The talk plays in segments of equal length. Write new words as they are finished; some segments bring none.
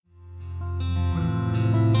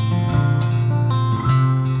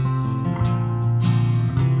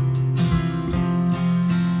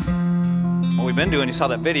been doing, you saw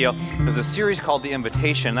that video, is a series called The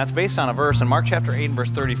Invitation. That's based on a verse in Mark chapter 8 and verse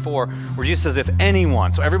 34, where Jesus says, if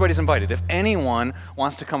anyone, so everybody's invited, if anyone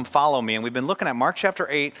wants to come follow me. And we've been looking at Mark chapter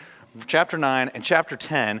 8, chapter 9, and chapter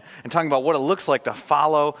 10, and talking about what it looks like to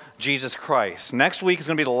follow Jesus Christ. Next week is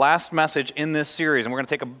going to be the last message in this series, and we're going to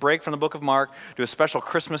take a break from the book of Mark, do a special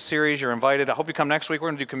Christmas series. You're invited. I hope you come next week. We're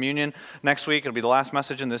going to do communion next week. It'll be the last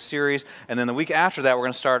message in this series, and then the week after that, we're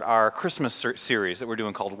going to start our Christmas series that we're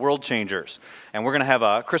doing called World Changers. And we're going to have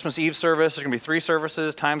a Christmas Eve service. There's going to be 3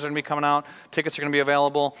 services. Times are going to be coming out. Tickets are going to be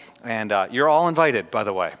available, and you're all invited, by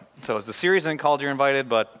the way. So it's the series isn't called You're Invited,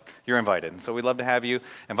 but you're invited. So we'd love to have you.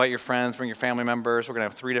 Invite your friends, bring your family members. We're going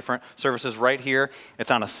to have 3 different services right here.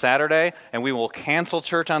 It's on a Saturday, and we will cancel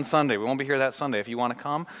church on Sunday. We won't be here that Sunday. If you want to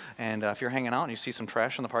come, and if you're hanging out and you see some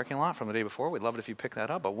trash in the parking lot from the day before, we'd love it if you pick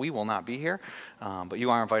that up, but we will not be here. But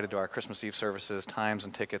you are invited to our Christmas Eve services. Times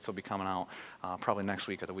and tickets will be coming out probably next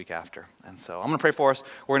week or the week after. And so I'm going to pray for us.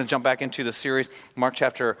 We're going to jump back into the series. Mark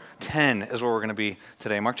chapter 10 is where we're going to be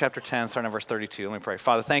today. Mark chapter 10, starting at verse 32. Let me pray.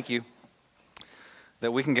 Father, thank you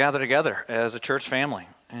that we can gather together as a church family.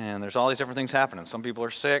 And there's all these different things happening. Some people are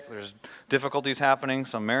sick. There's difficulties happening.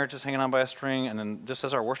 Some marriages hanging on by a string. And then just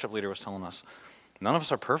as our worship leader was telling us, none of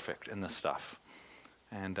us are perfect in this stuff.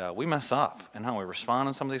 And we mess up in how we respond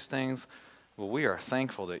in some of these things. Well, we are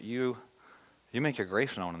thankful that you make your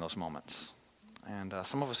grace known in those moments. And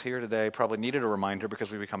some of us here today probably needed a reminder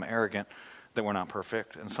because we become arrogant that we're not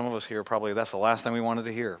perfect. And some of us here probably that's the last thing we wanted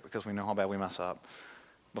to hear because we know how bad we mess up.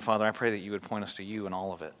 But Father, I pray that you would point us to you in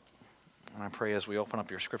all of it. And I pray as we open up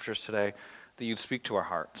your scriptures today that you'd speak to our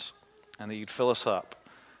hearts and that you'd fill us up.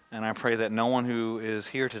 And I pray that no one who is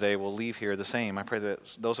here today will leave here the same. I pray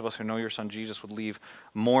that those of us who know your son Jesus would leave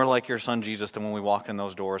more like your son Jesus than when we walked in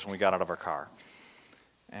those doors when we got out of our car.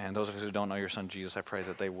 And those of us who don't know your son Jesus, I pray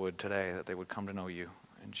that they would today, that they would come to know you.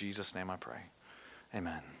 In Jesus' name I pray.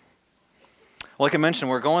 Amen. Like I mentioned,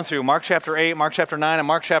 we're going through Mark chapter 8, Mark chapter 9, and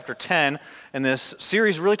Mark chapter 10, and this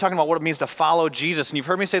series really talking about what it means to follow Jesus. And you've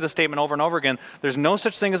heard me say this statement over and over again, there's no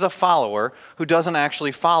such thing as a follower who doesn't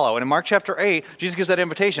actually follow. And in Mark chapter 8, Jesus gives that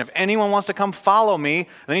invitation. If anyone wants to come follow me,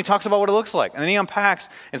 then he talks about what it looks like. And then he unpacks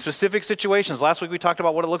in specific situations. Last week we talked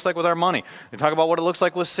about what it looks like with our money. We talked about what it looks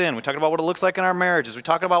like with sin. We talked about what it looks like in our marriages. We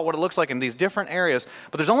talked about what it looks like in these different areas.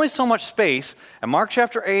 But there's only so much space in Mark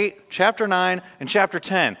chapter 8, chapter 9, and chapter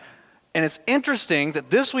 10. And it's interesting that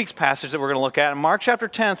this week's passage that we're going to look at in Mark chapter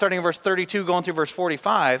 10, starting in verse 32, going through verse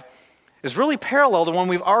 45, is really parallel to one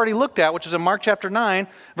we've already looked at, which is in Mark chapter 9,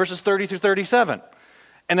 verses 30 through 37.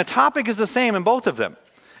 And the topic is the same in both of them.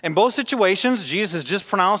 In both situations, Jesus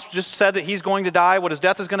has just said that he's going to die, what his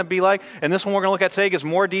death is going to be like. And this one we're going to look at today gives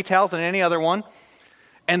more details than any other one.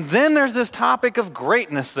 And then there's this topic of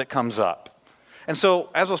greatness that comes up. And so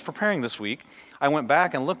as I was preparing this week, I went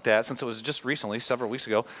back and looked at, since it was just recently, several weeks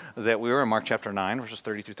ago, that we were in Mark chapter 9, verses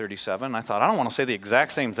 30 through 37. And I thought, I don't want to say the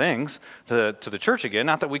exact same things to the church again.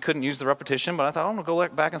 Not that we couldn't use the repetition, but I thought, I'm going to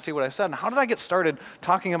go back and see what I said. And how did I get started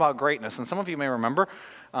talking about greatness? And some of you may remember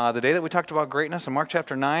the day that we talked about greatness in Mark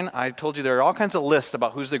chapter 9, I told you there are all kinds of lists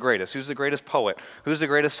about who's the greatest poet, who's the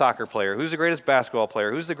greatest soccer player, who's the greatest basketball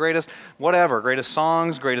player, who's the greatest whatever, greatest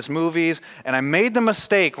songs, greatest movies. And I made the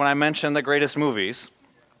mistake when I mentioned the greatest movies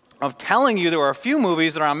of telling you there were a few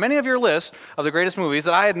movies that are on many of your lists of the greatest movies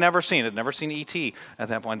that I had never seen. I'd never seen E.T. at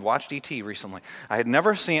that point. I'd watched E.T. recently. I had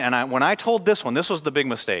never seen, and when I told this one, this was the big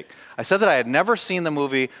mistake. I said that I had never seen the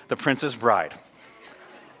movie The Princess Bride.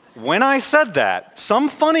 When I said that, some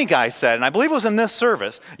funny guy said, and I believe it was in this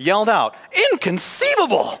service, yelled out,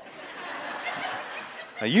 "Inconceivable!"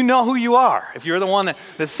 Now, you know who you are if you're the one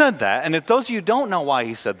that said that. And if those of you don't know why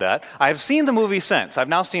he said that, I have seen the movie since. I've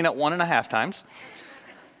now seen it 1.5 times.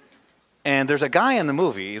 And there's a guy in the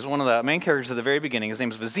movie, he's one of the main characters at the very beginning, his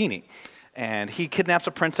name is Vizzini. And he kidnaps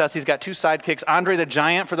a princess, he's got 2 sidekicks, Andre the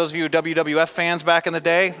Giant, for those of you WWF fans back in the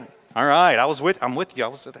day. All right, I'm with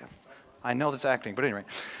you, I know that's acting, but anyway.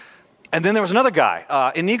 And then there was another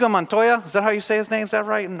guy, Inigo Montoya, is that how you say his name, is that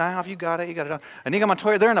right? Nah, if you got it done. Inigo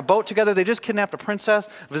Montoya, they're in a boat together, they just kidnapped a princess.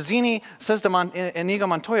 Vizzini says to Inigo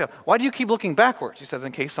Montoya, "Why do you keep looking backwards?" He says,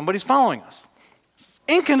 "In case somebody's following us."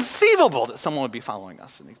 Inconceivable that someone would be following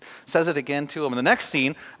us. And he says it again to him. In the next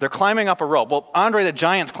scene, they're climbing up a rope. Well, Andre the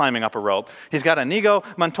Giant's climbing up a rope. He's got Inigo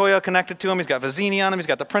Montoya connected to him. He's got Vizzini on him. He's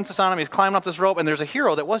got the princess on him. He's climbing up this rope. And there's a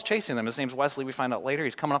hero that was chasing them. His name's Wesley. We find out later.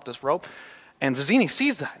 He's coming up this rope. And Vizzini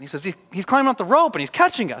sees that. And he says, he's climbing up the rope and he's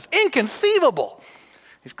catching us. Inconceivable.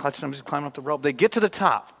 He's clutching him. He's climbing up the rope. They get to the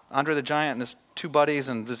top. Andre the Giant and his 2 buddies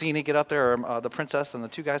and Vizzini get up there, or the princess and the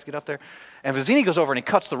 2 guys get up there. And Vizzini goes over and he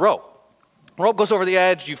cuts the rope. Rope goes over the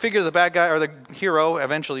edge. You figure the bad guy, or the hero,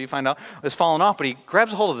 eventually you find out, is falling off, but he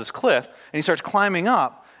grabs a hold of this cliff, and he starts climbing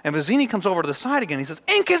up, and Vizzini comes over to the side again. He says,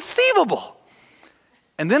 inconceivable!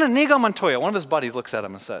 And then Inigo Montoya, one of his buddies, looks at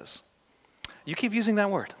him and says, you keep using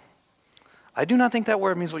that word. I do not think that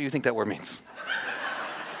word means what you think that word means.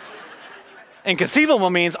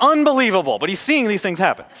 Inconceivable means unbelievable, but he's seeing these things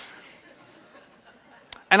happen.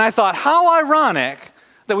 And I thought, how ironic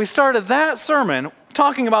that we started that sermon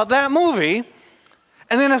talking about that movie,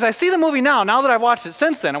 and then as I see the movie now that I've watched it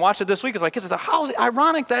since then, I watched it this week with my kids, I thought, how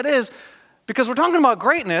ironic that is, because we're talking about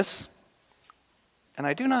greatness, and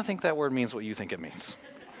I do not think that word means what you think it means.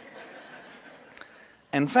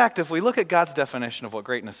 In fact, if we look at God's definition of what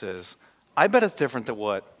greatness is, I bet it's different than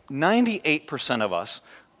what 98% of us,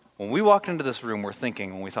 when we walked into this room, were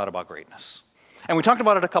thinking when we thought about greatness. And we talked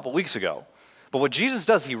about it a couple weeks ago. But what Jesus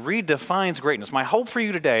does, he redefines greatness. My hope for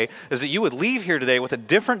you today is that you would leave here today with a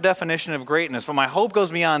different definition of greatness, but my hope goes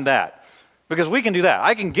beyond that. Because we can do that.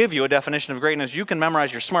 I can give you a definition of greatness. You can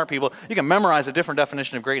memorize, you're smart people. You can memorize a different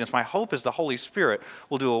definition of greatness. My hope is the Holy Spirit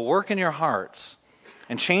will do a work in your hearts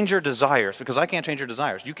and change your desires, because I can't change your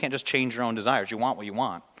desires. You can't just change your own desires. You want what you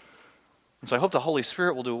want. And so I hope the Holy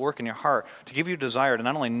Spirit will do a work in your heart to give you a desire to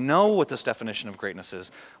not only know what this definition of greatness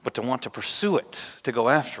is, but to want to pursue it, to go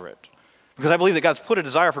after it. Because I believe that God's put a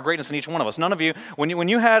desire for greatness in each one of us. None of you, when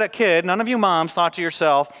you had a kid, none of you moms thought to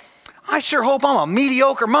yourself, I sure hope I'm a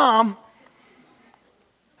mediocre mom.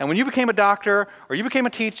 And when you became a doctor, or you became a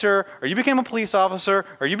teacher, or you became a police officer,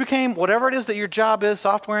 or you became whatever it is that your job is,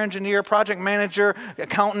 software engineer, project manager,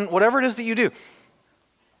 accountant, whatever it is that you do,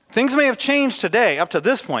 things may have changed today up to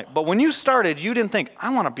this point, but when you started, you didn't think,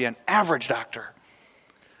 I want to be an average doctor.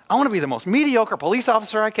 I want to be the most mediocre police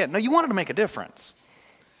officer I can. No, you wanted to make a difference.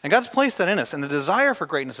 And God's placed that in us, and the desire for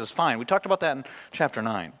greatness is fine. We talked about that in chapter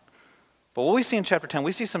 9. But what we see in chapter 10,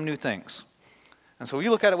 we see some new things. And so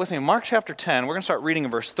you look at it with me. In Mark chapter 10, we're going to start reading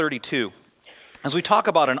in verse 32 as we talk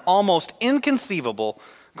about an almost inconceivable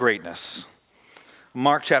greatness.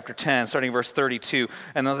 Mark chapter 10, starting in verse 32.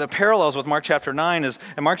 And the parallels with Mark chapter 9 is,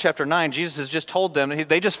 in Mark chapter 9, Jesus has just told them,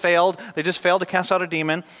 they just failed to cast out a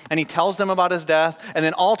demon, and he tells them about his death, and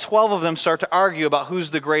then all 12 of them start to argue about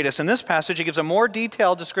who's the greatest. In this passage, he gives a more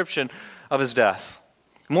detailed description of his death,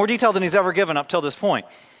 more detailed than he's ever given up till this point.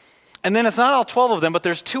 And then it's not all 12 of them, but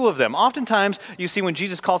there's 2 of them. Oftentimes, you see when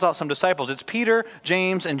Jesus calls out some disciples, it's Peter,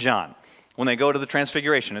 James, and John. When they go to the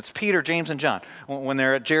transfiguration, it's Peter, James, and John. When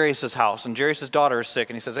they're at Jairus' house, and Jairus' daughter is sick,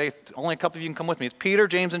 and he says, hey, only a couple of you can come with me. It's Peter,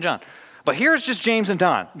 James, and John. But here's just James and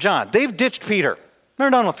John. They've ditched Peter. They're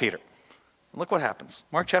done with Peter. Look what happens.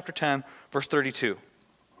 Mark chapter 10, verse 32.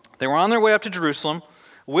 They were on their way up to Jerusalem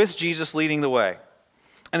with Jesus leading the way.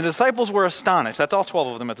 And the disciples were astonished. That's all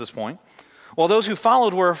 12 of them at this point. While those who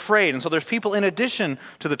followed were afraid. And so there's people in addition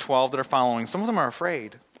to the 12 that are following. Some of them are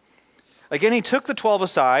afraid. Again, he took the 12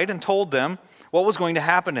 aside and told them what was going to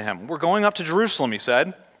happen to him. We're going up to Jerusalem, he said.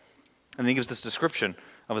 And then he gives this description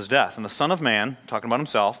of his death. And the Son of Man, talking about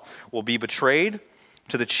himself, will be betrayed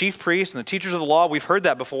to the chief priests and the teachers of the law. We've heard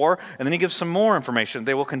that before. And then he gives some more information.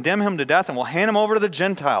 They will condemn him to death and will hand him over to the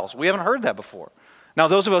Gentiles. We haven't heard that before. Now,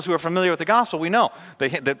 those of us who are familiar with the gospel, we know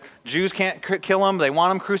that Jews can't kill him. They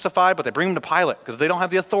want him crucified, but they bring him to Pilate because they don't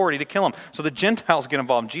have the authority to kill him. So the Gentiles get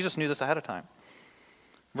involved. Jesus knew this ahead of time.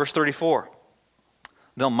 Verse 34,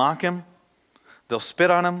 they'll mock him. They'll spit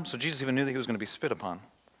on him. So Jesus even knew that he was going to be spit upon.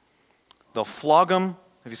 They'll flog him.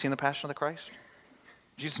 Have you seen the Passion of the Christ?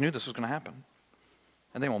 Jesus knew this was going to happen.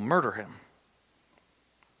 And they will murder him.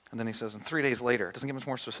 And then he says, and 3 days later, it doesn't get much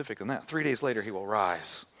more specific than that. 3 days later, he will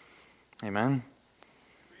rise. Amen?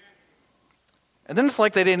 And then it's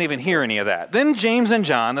like they didn't even hear any of that. Then James and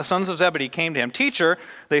John, the sons of Zebedee, came to him. Teacher,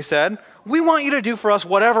 they said, we want you to do for us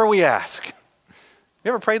whatever we ask. You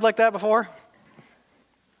ever prayed like that before?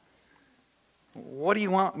 What do you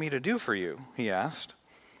want me to do for you? He asked.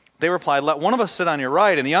 They replied, let one of us sit on your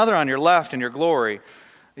right and the other on your left in your glory.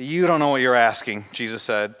 You don't know what you're asking, Jesus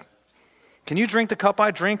said. Can you drink the cup I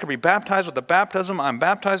drink or be baptized with the baptism I'm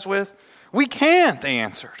baptized with? We can't, they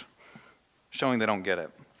answered, showing they don't get it.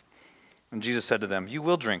 And Jesus said to them, you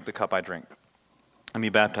will drink the cup I drink and be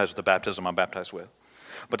baptized with the baptism I'm baptized with.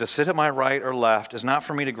 But to sit at my right or left is not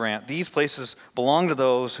for me to grant. These places belong to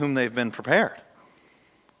those whom they've been prepared.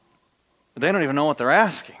 They don't even know what they're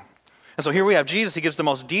asking. And so here we have Jesus. He gives the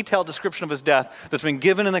most detailed description of his death that's been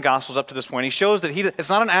given in the Gospels up to this point. He shows that it's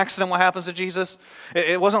not an accident what happens to Jesus.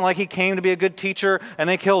 It wasn't like he came to be a good teacher and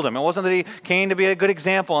they killed him. It wasn't that he came to be a good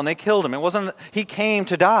example and they killed him. It wasn't he came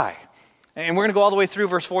to die. And we're going to go all the way through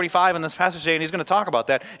verse 45 in this passage today, and he's going to talk about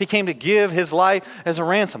that. He came to give his life as a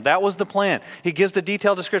ransom. That was the plan. He gives the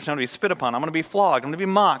detailed description. I'm going to be spit upon. I'm going to be flogged. I'm going to be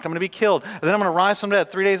mocked. I'm going to be killed. And then I'm going to rise from the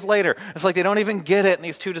dead 3 days later. It's like they don't even get it. And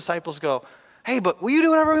these two disciples go, hey, but will you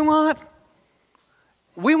do whatever we want?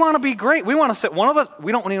 We want to be great. We want to sit, one of us,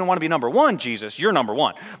 we don't even want to be number one, Jesus. You're number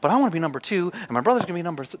one. But I want to be number two, and my brother's going to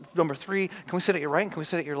be number three. Can we sit at your right and can we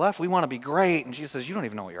sit at your left? We want to be great. And Jesus says, you don't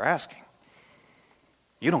even know what you're asking.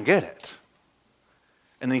 You don't get it.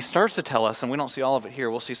 And then he starts to tell us, and we don't see all of it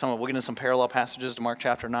here. We'll see we'll get into some parallel passages to Mark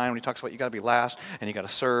chapter 9 when he talks about you got to be last and you got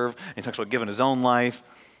to serve. And he talks about giving his own life.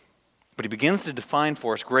 But he begins to define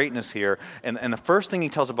for us greatness here. And the first thing he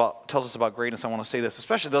tells us about greatness, I want to say this,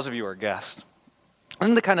 especially those of you who are guests. This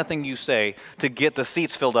is the kind of thing you say to get the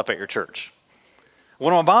seats filled up at your church.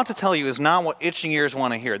 What I'm about to tell you is not what itching ears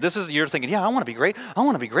want to hear. You're thinking, yeah, I want to be great. I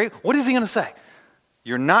want to be great. What is he going to say?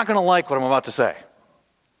 You're not going to like what I'm about to say.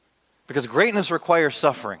 Because greatness requires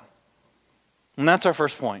suffering. And that's our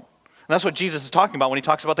first point. And that's what Jesus is talking about when he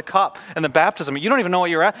talks about the cup and the baptism. You don't even know what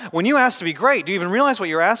you're at. When you ask to be great, do you even realize what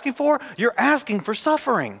you're asking for? You're asking for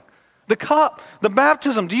suffering. The cup, the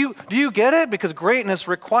baptism, do you get it? Because greatness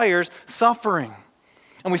requires suffering.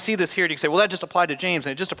 And we see this here. You can say, well, that just applied to James,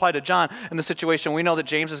 and it just applied to John in the situation. We know that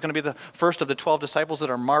James is going to be the first of the 12 disciples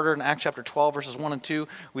that are martyred in Acts chapter 12, verses 1 and 2.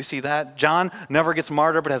 We see that. John never gets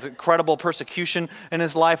martyred, but has incredible persecution in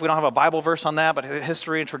his life. We don't have a Bible verse on that, but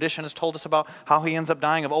history and tradition has told us about how he ends up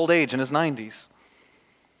dying of old age in his 90s.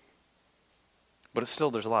 But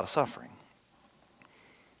there's a lot of suffering.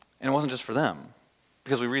 And it wasn't just for them,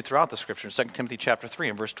 because we read throughout the scripture, 2 Timothy chapter 3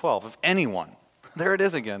 and verse 12, if anyone, there it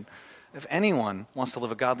is again, if anyone wants to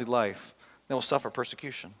live a godly life, they will suffer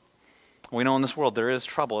persecution. We know in this world there is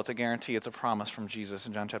trouble. It's a guarantee. It's a promise from Jesus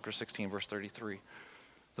in John chapter 16, verse 33.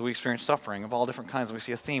 That we experience suffering of all different kinds. And we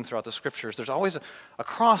see a theme throughout the scriptures. There's always a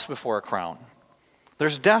cross before a crown.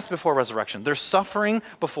 There's death before resurrection. There's suffering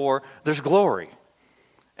before there's glory.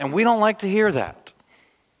 And we don't like to hear that.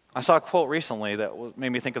 I saw a quote recently that made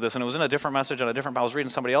me think of this, and it was in a different message on I was reading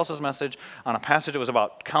somebody else's message on a passage that was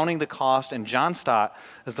about counting the cost, and John Stott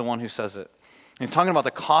is the one who says it. And he's talking about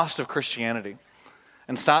the cost of Christianity.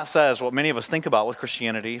 And Stott says what many of us think about with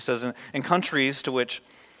Christianity. He says, in countries to which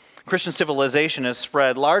Christian civilization has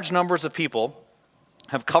spread, large numbers of people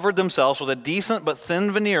have covered themselves with a decent but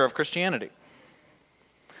thin veneer of Christianity.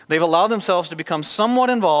 They've allowed themselves to become somewhat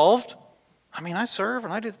involved. I serve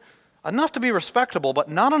and I do enough to be respectable, but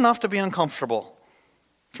not enough to be uncomfortable,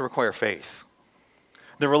 to require faith.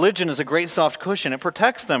 Their religion is a great soft cushion. It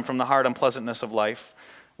protects them from the hard unpleasantness of life.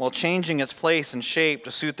 While changing its place and shape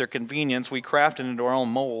to suit their convenience, we craft it into our own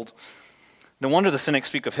mold. No wonder the cynics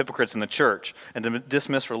speak of hypocrites in the church and to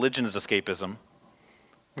dismiss religion as escapism.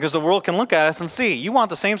 Because the world can look at us and see, you want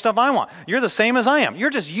the same stuff I want. You're the same as I am. You're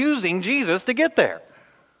just using Jesus to get there.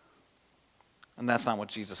 And that's not what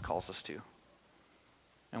Jesus calls us to.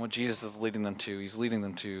 And what Jesus is leading them to, he's leading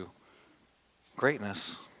them to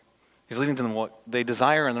greatness. He's leading them to what they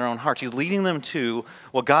desire in their own hearts. He's leading them to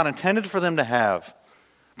what God intended for them to have.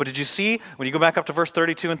 But did you see, when you go back up to verse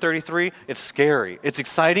 32 and 33, it's scary. It's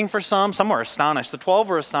exciting for some. Some were astonished. The 12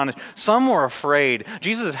 were astonished. Some were afraid.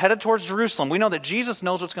 Jesus is headed towards Jerusalem. We know that Jesus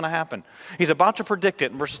knows what's going to happen. He's about to predict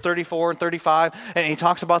it in verses 34 and 35, and he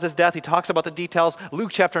talks about his death. He talks about the details.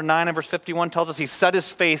 Luke chapter 9 and verse 51 tells us he set his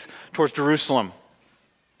face towards Jerusalem.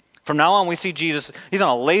 From now on, we see Jesus, he's on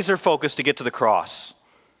a laser focus to get to the cross.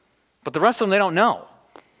 But the rest of them, they don't know.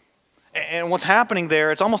 And what's happening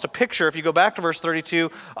there, it's almost a picture, if you go back to verse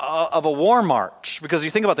 32, of a war march. Because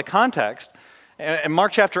you think about the context. In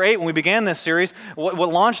Mark chapter 8, when we began this series, what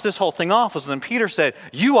launched this whole thing off was when Peter said,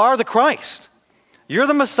 you are the Christ. You're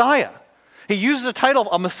the Messiah. He uses a title,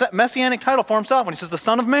 a messianic title for himself. When he says the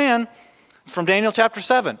Son of Man, from Daniel chapter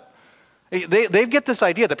 7. They get this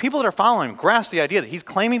idea. The people that are following him grasp the idea that he's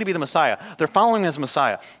claiming to be the Messiah. They're following him as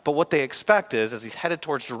Messiah. But what they expect is, as he's headed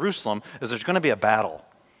towards Jerusalem, is there's going to be a battle.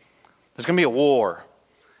 There's going to be a war.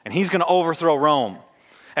 And he's going to overthrow Rome.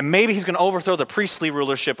 And maybe he's going to overthrow the priestly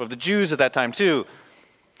rulership of the Jews at that time too.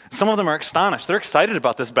 Some of them are astonished. They're excited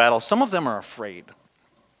about this battle. Some of them are afraid.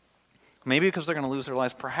 Maybe because they're going to lose their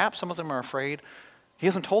lives. Perhaps some of them are afraid. He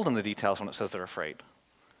hasn't told them the details when it says they're afraid.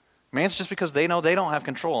 Maybe it's just because they know they don't have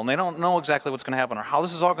control and they don't know exactly what's going to happen or how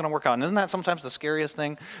this is all going to work out. And isn't that sometimes the scariest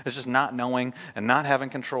thing, is just not knowing and not having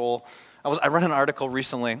control? I read an article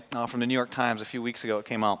recently from the New York Times a few weeks ago. It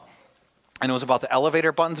came out. And it was about the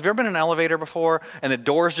elevator buttons. Have you ever been in an elevator before and the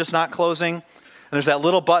door's just not closing? And there's that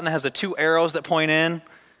little button that has the two arrows that point in.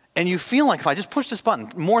 And you feel like if I just push this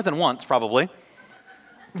button more than once probably,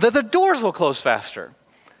 that the doors will close faster.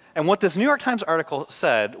 And what this New York Times article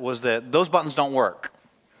said was that those buttons don't work.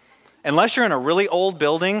 Unless you're in a really old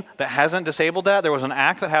building that hasn't disabled that, there was an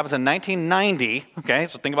act that happens in 1990, okay,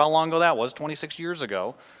 so think about how long ago that was, 26 years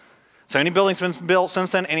ago. So any building's been built since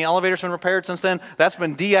then, any elevator's been repaired since then, that's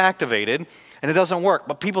been deactivated, and it doesn't work,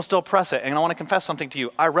 but people still press it. And I want to confess something to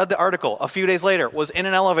you. I read the article a few days later, was in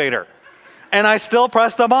an elevator, and I still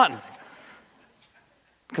pressed the button.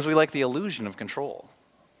 Because we like the illusion of control.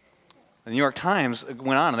 The New York Times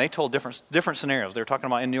went on and they told different scenarios. They were talking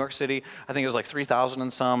about in New York City, I think it was like 3,000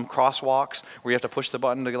 and some crosswalks where you have to push the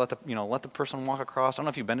button to let the person walk across. I don't know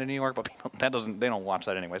if you've been to New York, but they don't watch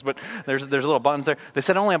that anyways. But there's little buttons there. They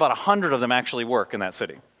said only about 100 of them actually work in that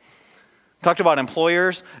city. Talked about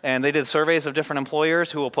employers, and they did surveys of different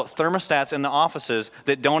employers who will put thermostats in the offices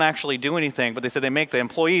that don't actually do anything, but they said they make the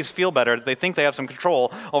employees feel better. They think they have some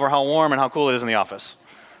control over how warm and how cool it is in the office.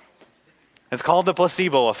 It's called the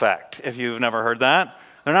placebo effect, if you've never heard that.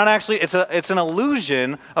 They're not actually, it's an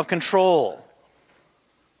illusion of control.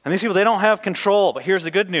 And these people, they don't have control, but here's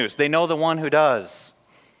the good news. They know the one who does.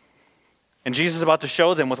 And Jesus is about to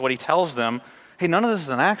show them with what he tells them, hey, none of this is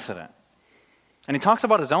an accident. And he talks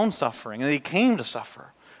about his own suffering, and that he came to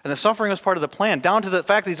suffer. And the suffering was part of the plan, down to the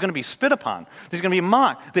fact that he's going to be spit upon, that he's going to be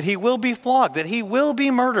mocked, that he will be flogged, that he will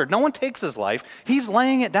be murdered. No one takes his life. He's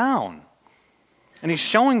laying it down. And he's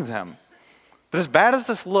showing them. But as bad as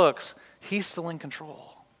this looks, he's still in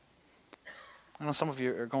control. I know some of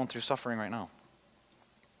you are going through suffering right now.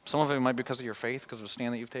 Some of it might be because of your faith, because of a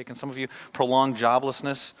stand that you've taken. Some of you, prolonged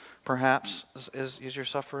joblessness, perhaps, is your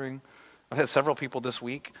suffering. I've had several people this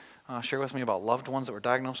week share with me about loved ones that were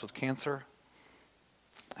diagnosed with cancer.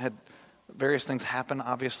 I had various things happen,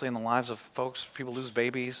 obviously, in the lives of folks. People lose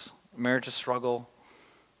babies, marriages struggle.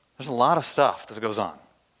 There's a lot of stuff that goes on.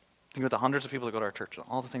 Think about the hundreds of people that go to our church,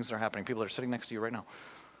 all the things that are happening, people that are sitting next to you right now.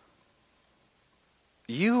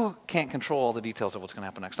 You can't control all the details of what's going to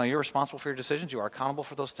happen next. Now, you're responsible for your decisions. You are accountable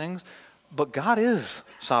for those things. But God is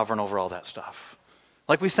sovereign over all that stuff.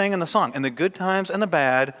 Like we sang in the song, in the good times and the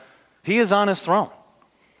bad, he is on his throne.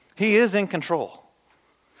 He is in control.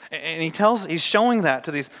 And he's showing that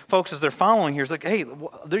to these folks as they're following here. He's like, hey,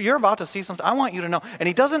 you're about to see something. I want you to know. And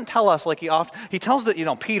he doesn't tell us like he tells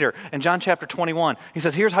that, Peter in John chapter 21, he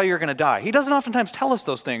says, here's how you're going to die. He doesn't oftentimes tell us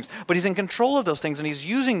those things, but he's in control of those things and he's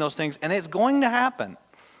using those things and it's going to happen.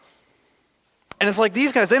 And it's like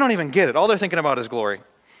these guys, they don't even get it. All they're thinking about is glory.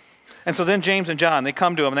 And so then James and John, they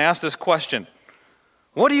come to him and they ask this question.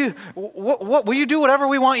 What will you do whatever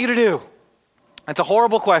we want you to do? It's a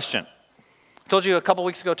horrible question. I told you a couple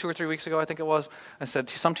weeks ago, 2 or 3 weeks ago, I think it was, I said,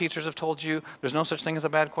 some teachers have told you there's no such thing as a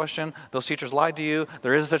bad question. Those teachers lied to you.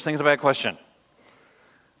 There is such thing as a bad question.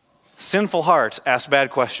 Sinful hearts ask bad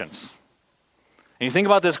questions. And you think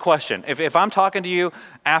about this question. If I'm talking to you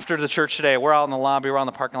after the church today, we're out in the lobby, we're out in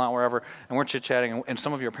the parking lot, wherever, and we're chit-chatting, and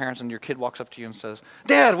some of your parents and your kid walks up to you and says,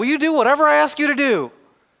 Dad, will you do whatever I ask you to do?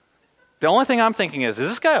 The only thing I'm thinking is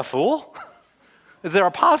this guy a fool? Is there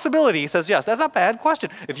a possibility? He says, yes. That's a bad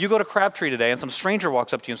question. If you go to Crabtree today and some stranger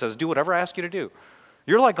walks up to you and says, do whatever I ask you to do,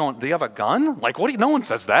 you're like going, do you have a gun? Like, no one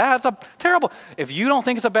says that. It's terrible. If you don't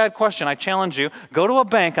think it's a bad question, I challenge you, go to a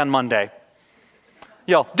bank on Monday.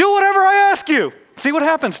 Yell, do whatever I ask you. See what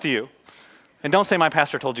happens to you. And don't say my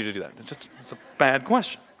pastor told you to do that. It's a bad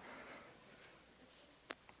question.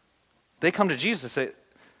 They come to Jesus and say,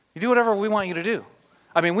 you do whatever we want you to do.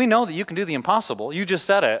 I mean, we know that you can do the impossible. You just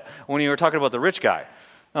said it when you were talking about the rich guy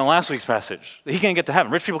in last week's passage. He can't get to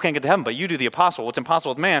heaven. Rich people can't get to heaven, but you do the impossible. What's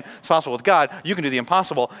impossible with man, it's possible with God. You can do the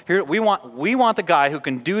impossible. Here, we want the guy who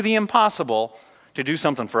can do the impossible to do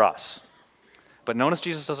something for us. But notice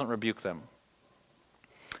Jesus doesn't rebuke them.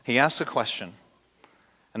 He asks a question.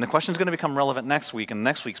 And the question is going to become relevant next week in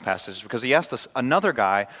next week's passage because he asked another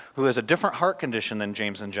guy who has a different heart condition than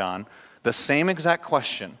James and John, the same exact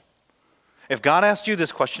question. If God asked you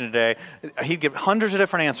this question today, he'd give hundreds of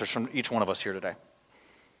different answers from each one of us here today.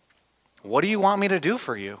 What do you want me to do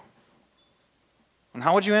for you? And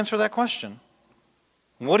how would you answer that question?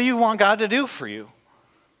 What do you want God to do for you?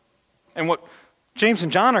 And what James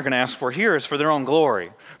and John are going to ask for here is for their own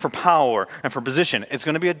glory, for power, and for position. It's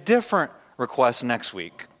going to be a different request next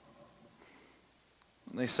week.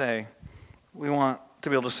 They say, we want to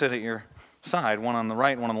be able to sit at your side, one on the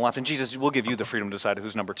right, one on the left. And Jesus will give you the freedom to decide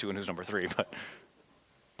who's number 2 and who's number 3.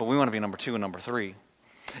 But we want to be number 2 and number 3.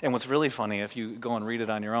 And what's really funny, if you go and read it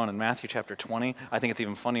on your own, in Matthew chapter 20, I think it's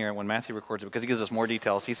even funnier when Matthew records it because he gives us more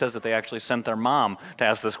details. He says that they actually sent their mom to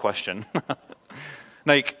ask this question.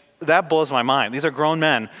 Like, that blows my mind. These are grown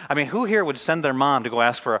men. I mean, who here would send their mom to go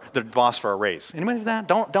ask for their boss for a raise? Anybody do that?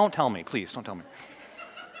 Don't tell me, please. Don't tell me.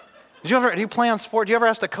 Do you play on sport? Do you ever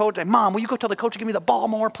ask the coach, Mom, will you go tell the coach to give me the ball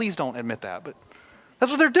more? Please don't admit that. But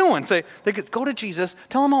That's what they're doing. They could go to Jesus,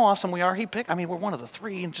 tell him how awesome we are. We're one of the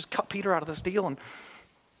three, and just cut Peter out of this deal. And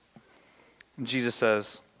Jesus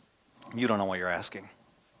says, you don't know what you're asking.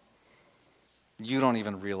 You don't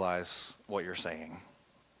even realize what you're saying.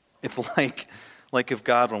 It's like if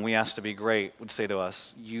God, when we ask to be great, would say to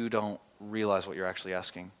us, you don't realize what you're actually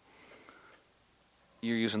asking.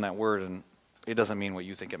 You're using that word, and it doesn't mean what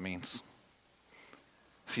you think it means.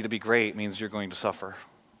 See, to be great means you're going to suffer.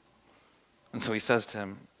 And so he says to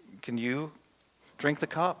him, can you drink the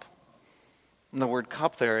cup? And the word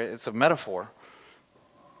cup there, it's a metaphor.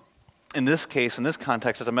 In this case, in this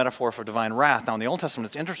context, it's a metaphor for divine wrath. Now, in the Old Testament,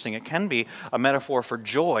 it's interesting. It can be a metaphor for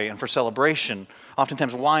joy and for celebration.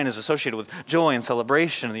 Oftentimes, wine is associated with joy and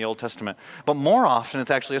celebration in the Old Testament. But more often,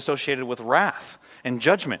 it's actually associated with wrath and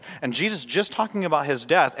judgment. And Jesus just talking about his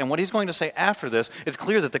death, and what he's going to say after this, it's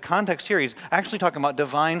clear that the context here, he's actually talking about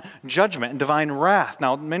divine judgment and divine wrath.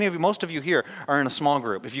 Now, most of you here are in a small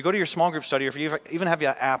group. If you go to your small group study, or if you even have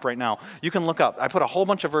your app right now, you can look up. I put a whole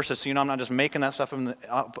bunch of verses, so you know I'm not just making that stuff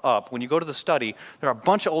up. When you go to the study, there are a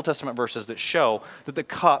bunch of Old Testament verses that show that the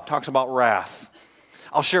cup talks about wrath.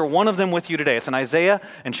 I'll share one of them with you today. It's in Isaiah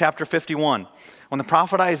in chapter 51. When the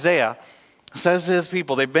prophet Isaiah says to his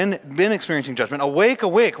people, they've been experiencing judgment, awake,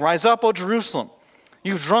 awake, rise up, O Jerusalem.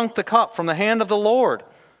 You've drunk the cup from the hand of the Lord,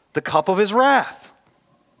 the cup of his wrath.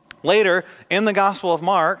 Later, in the Gospel of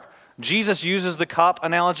Mark, Jesus uses the cup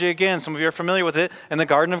analogy again. Some of you are familiar with it in the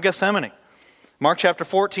Garden of Gethsemane. Mark chapter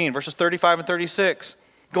 14, verses 35 and 36.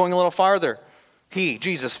 Going a little farther,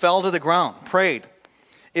 Jesus, fell to the ground, prayed.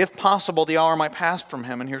 If possible, the hour might pass from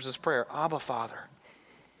him. And here's his prayer. Abba, Father,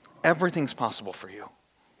 everything's possible for you.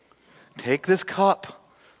 Take this cup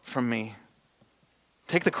from me.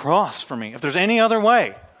 Take the cross from me. If there's any other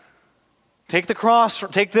way, take the cross,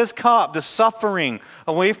 take this cup, this suffering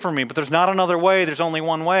away from me. But there's not another way. There's only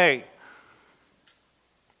one way.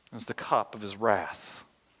 It's the cup of his wrath.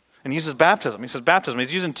 And he uses baptism. He says baptism.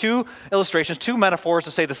 He's using two illustrations, two metaphors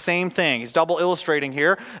to say the same thing. He's double illustrating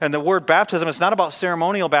here. And the word baptism, it's not about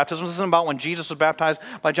ceremonial baptism. This isn't about when Jesus was baptized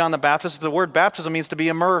by John the Baptist. The word baptism means to be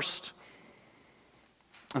immersed.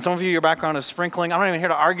 And some of you, your background is sprinkling. I'm not even here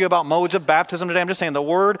to argue about modes of baptism today. I'm just saying the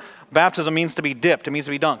word baptism means to be dipped. It means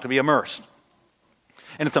to be dunked, to be immersed.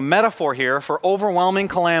 And it's a metaphor here for overwhelming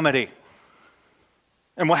calamity.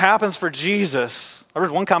 And what happens for Jesus, I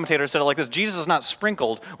heard one commentator said it like this: Jesus is not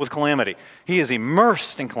sprinkled with calamity. He is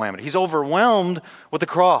immersed in calamity. He's overwhelmed with the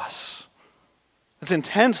cross. It's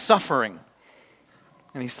intense suffering.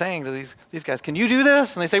 And he's saying to these guys, can you do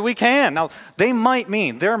this? And they say, we can. Now, they might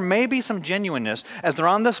mean, there may be some genuineness as they're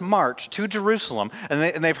on this march to Jerusalem,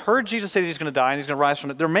 and they've heard Jesus say that he's going to die and he's going to rise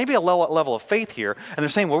from it. There may be a level of faith here, and they're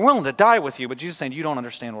saying, we're willing to die with you, but Jesus is saying, you don't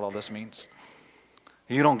understand what all this means.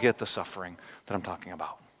 You don't get the suffering that I'm talking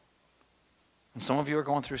about. And some of you are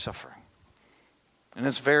going through suffering. And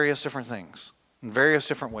it's various different things, in various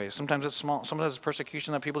different ways. Sometimes it's small. Sometimes it's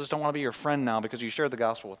persecution that people just don't want to be your friend now because you shared the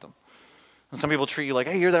gospel with them. And some people treat you like,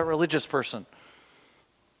 hey, you're that religious person.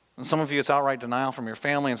 And some of you, it's outright denial from your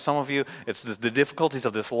family. And some of you, it's the difficulties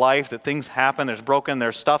of this life, that things happen, there's broken,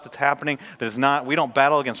 there's stuff that's happening that is not, we don't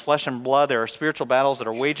battle against flesh and blood. There are spiritual battles that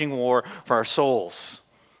are waging war for our souls.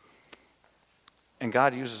 And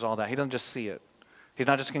God uses all that. He doesn't just see it. He's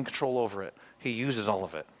not just in control over it. He uses all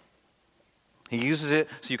of it. He uses it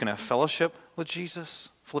so you can have fellowship with Jesus.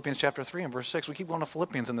 Philippians chapter 3 and verse 6. We keep going to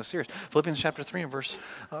Philippians in this series. Philippians chapter 3 and verse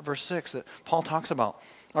 6 that Paul talks about.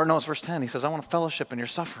 Or no, it's verse 10. He says, I want to fellowship in your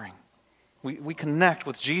suffering. We connect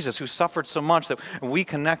with Jesus who suffered so much that we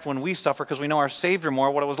connect when we suffer because we know our Savior more,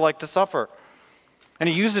 what it was like to suffer. And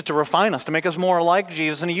he uses it to refine us, to make us more like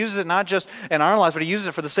Jesus. And he uses it not just in our lives, but he uses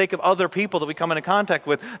it for the sake of other people that we come into contact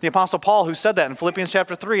with. The Apostle Paul, who said that in Philippians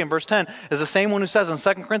chapter 3 and verse 10, is the same one who says in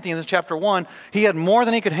 2 Corinthians chapter 1, he had more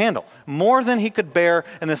than he could handle, more than he could bear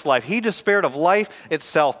in this life. He despaired of life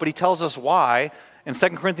itself, but he tells us why in 2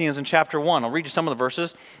 Corinthians in chapter 1. I'll read you some of the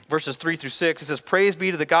verses 3 through 6. It says, praise be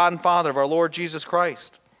to the God and Father of our Lord Jesus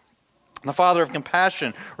Christ, the Father of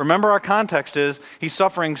compassion. Remember, our context is he's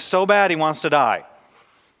suffering so bad he wants to die.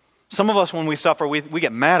 Some of us, when we suffer, we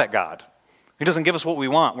get mad at God. He doesn't give us what we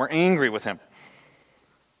want. We're angry with him.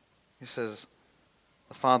 He says,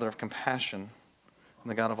 the Father of compassion and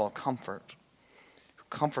the God of all comfort, who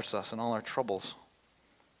comforts us in all our troubles,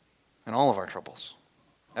 in all of our troubles,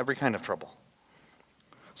 every kind of trouble,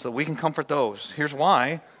 so that we can comfort those. Here's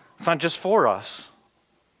why. It's not just for us.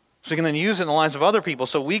 So you can then use it in the lives of other people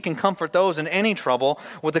so we can comfort those in any trouble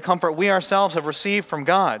with the comfort we ourselves have received from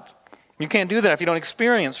God. You can't do that if you don't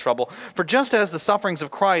experience trouble. For just as the sufferings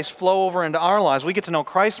of Christ flow over into our lives, we get to know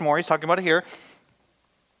Christ more. He's talking about it here.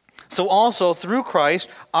 So also through Christ,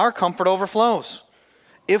 our comfort overflows.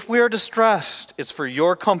 if we are distressed, it's for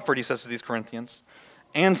your comfort, he says to these Corinthians,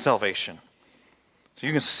 and salvation. So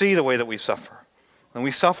you can see the way that we suffer. And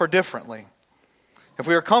we suffer differently. If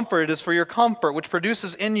we are comforted, it's for your comfort, which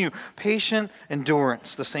produces in you patient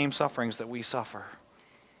endurance, the same sufferings that we suffer.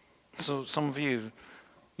 So some of you,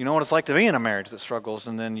 you know what it's like to be in a marriage that struggles,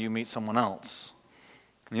 and then you meet someone else.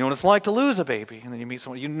 You know what it's like to lose a baby, and then you meet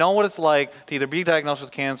someone. You know what it's like to either be diagnosed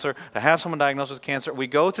with cancer, to have someone diagnosed with cancer. We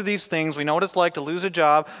go through these things. We know what it's like to lose a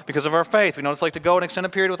job because of our faith. We know what it's like to go an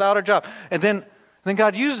extended period without a job. And then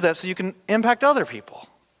God uses that so you can impact other people.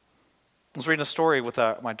 I was reading a story with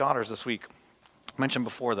my daughters this week. I mentioned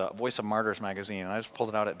before the Voice of Martyrs magazine, and I just pulled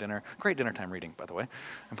it out at dinner. Great dinner time reading, by the way.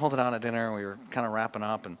 I pulled it out at dinner, and we were kind of wrapping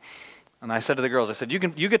up, and I said to the girls, I said, you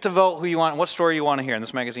get to vote who you want, what story you want to hear. And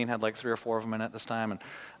this magazine had like 3 or 4 of them in it this time, and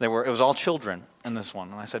it was all children in this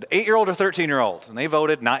one. And I said, 8-year-old or 13-year-old? And they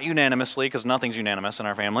voted, not unanimously, because nothing's unanimous in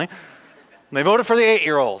our family. And they voted for the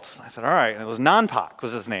 8-year-old. I said, all right. And it was Nanpak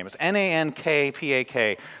was his name. It's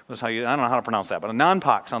Nankpak. Was how I don't know how to pronounce that, but a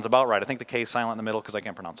Nanpak sounds about right. I think the K is silent in the middle because I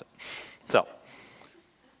can't pronounce it. So,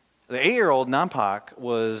 the 8-year-old Nanpak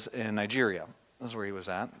was in Nigeria. This is where he was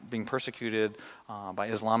at, being persecuted by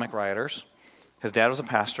Islamic rioters. His dad was a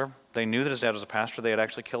pastor. They knew that his dad was a pastor. They had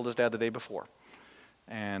actually killed his dad the day before.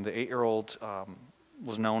 And the 8-year-old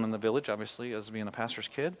was known in the village, obviously, as being the pastor's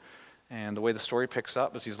kid. And the way the story picks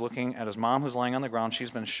up is he's looking at his mom who's lying on the ground.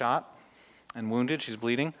 She's been shot and wounded. She's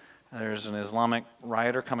bleeding. There's an Islamic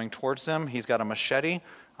rioter coming towards them. He's got a machete.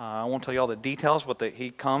 I won't tell you all the details, but he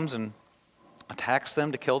comes and attacks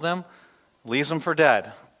them to kill them, leaves them for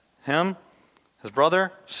dead. Him, his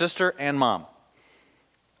brother, sister, and mom.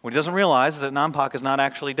 What he doesn't realize is that Nanpak is not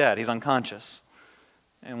actually dead. He's unconscious.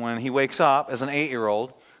 And when he wakes up as an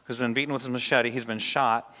 8-year-old who's been beaten with his machete, he's been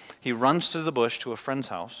shot, he runs through the bush to a friend's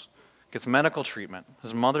house, gets medical treatment.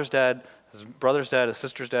 His mother's dead, his brother's dead, his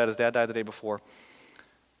sister's dead, his dad died the day before.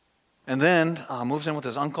 And then moves in with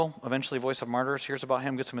his uncle, eventually Voice of Martyrs, hears about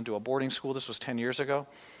him, gets him into a boarding school. This was 10 years ago.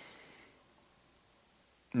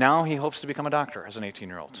 Now he hopes to become a doctor as an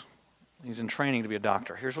 18-year-old. He's in training to be a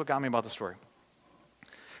doctor. Here's what got me about the story.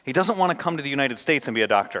 He doesn't want to come to the United States and be a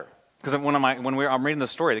doctor. Because I'm reading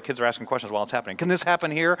this story, the kids are asking questions while it's happening. Can this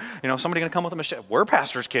happen here? Somebody going to come with a machete? We're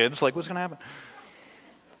pastors' kids. Like, what's going to happen?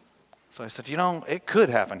 So I said, it could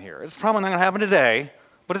happen here. It's probably not going to happen today,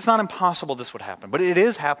 but it's not impossible this would happen. But it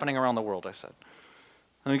is happening around the world, I said.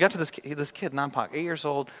 And we got to this kid, Nanpak, 8 years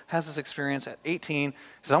old, has this experience at 18. He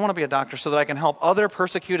says, I want to be a doctor so that I can help other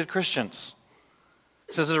persecuted Christians.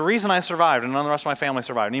 He says, there's a reason I survived and none of the rest of my family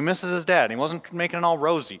survived. And he misses his dad. And he wasn't making it all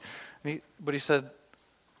rosy. But he said,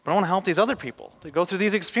 but I want to help these other people to go through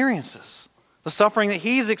these experiences. The suffering that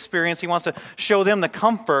he's experienced, he wants to show them the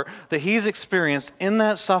comfort that he's experienced in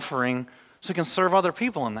that suffering so he can serve other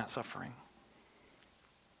people in that suffering.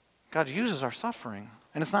 God uses our suffering.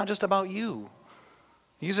 And it's not just about you.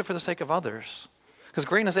 Use it for the sake of others. Because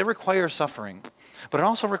greatness, it requires suffering. But it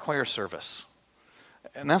also requires service.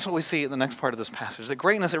 And that's what we see in the next part of this passage. That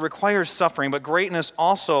greatness, it requires suffering, but greatness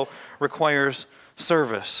also requires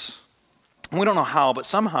service. And we don't know how, but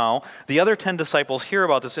somehow the other 10 disciples hear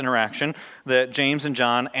about this interaction that James and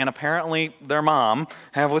John, and apparently their mom,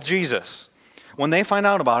 have with Jesus. When they find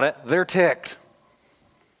out about it, they're ticked.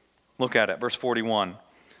 Look at it, verse 41.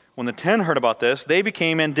 When the 10 heard about this, they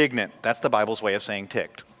became indignant. That's the Bible's way of saying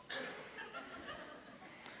ticked.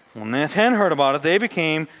 When the 10 heard about it, they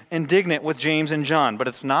became indignant with James and John. But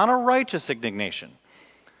it's not a righteous indignation.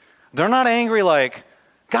 They're not angry like,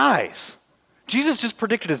 guys, Jesus just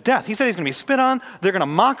predicted his death. He said he's going to be spit on. They're going to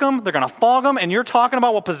mock him. They're going to flog him. And you're talking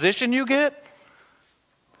about what position you get?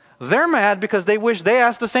 They're mad because they wish they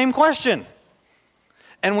asked the same question.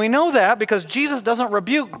 And we know that because Jesus doesn't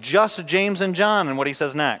rebuke just James and John in what he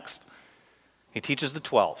says next. He teaches the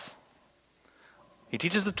 12. He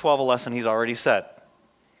teaches the 12 a lesson he's already said.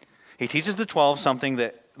 He teaches the 12 something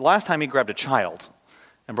that last time he grabbed a child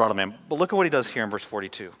and brought him in. But look at what he does here in verse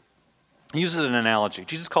 42. He uses an analogy.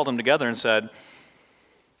 Jesus called them together and said,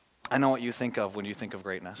 I know what you think of when you think of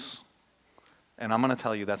greatness. And I'm going to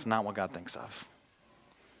tell you that's not what God thinks of.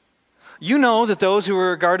 You know that those who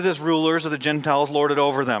are regarded as rulers of the Gentiles lord it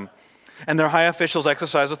over them, and their high officials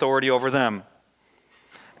exercise authority over them.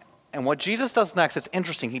 And what Jesus does next, it's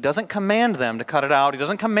interesting. He doesn't command them to cut it out. He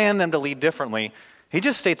doesn't command them to lead differently. He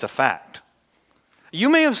just states a fact. You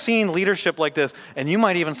may have seen leadership like this, and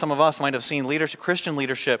some of us might have seen leadership, Christian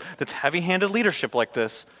leadership that's heavy-handed leadership like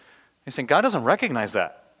this. He's saying God doesn't recognize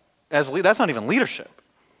that. That's not even leadership.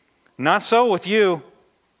 Not so with you.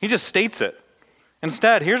 He just states it.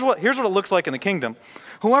 Instead, here's what it looks like in the kingdom.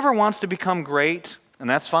 Whoever wants to become great, and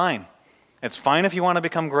that's fine. It's fine if you want to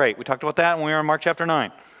become great. We talked about that when we were in Mark chapter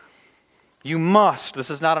 9. You must. This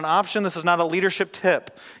is not an option. This is not a leadership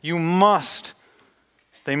tip. You must.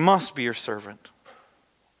 They must be your servant.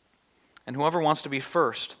 And whoever wants to be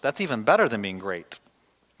first, that's even better than being great.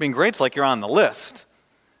 Being great's like you're on the list.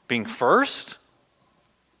 Being first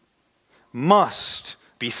must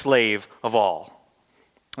be slave of all.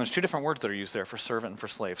 And there's two different words that are used there for servant and for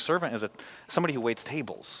slave. Servant is somebody who waits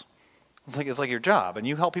tables. It's like your job, and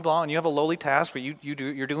you help people out, and you have a lowly task, but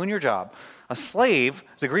you're doing your job. A slave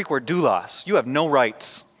is the Greek word doulos. You have no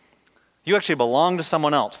rights. You actually belong to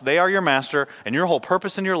someone else. They are your master, and your whole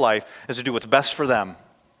purpose in your life is to do what's best for them.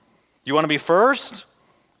 You want to be first?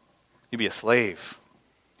 You be a slave.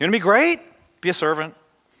 You want to be great? Be a servant.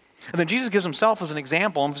 And then Jesus gives himself as an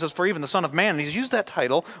example and says, for even the Son of Man, and he's used that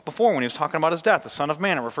title before when he was talking about his death, the Son of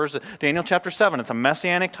Man. It refers to Daniel chapter 7. It's a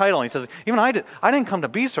messianic title. And he says, even I didn't come to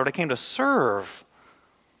be served, I came to serve.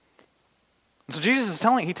 And so Jesus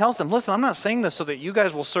he tells them, listen, I'm not saying this so that you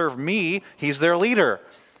guys will serve me. He's their leader.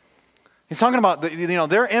 He's talking about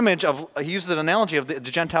their image of, he used the analogy of the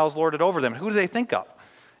Gentiles lorded over them. Who do they think of?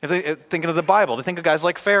 If they thinking of the Bible, they think of guys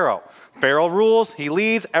like Pharaoh. Pharaoh rules, he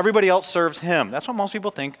leads, everybody else serves him. That's what most people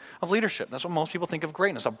think of leadership. That's what most people think of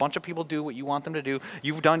greatness. A bunch of people do what you want them to do.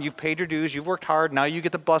 You've paid your dues, you've worked hard, now you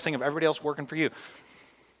get the blessing of everybody else working for you. And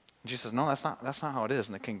Jesus says, no, that's not how it is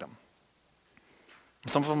in the kingdom.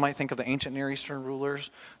 Some of them might think of the ancient Near Eastern rulers,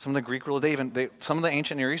 some of the Greek rulers, some of the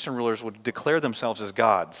ancient Near Eastern rulers would declare themselves as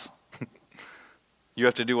gods. You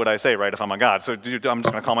have to do what I say, right, if I'm a god. So I'm just going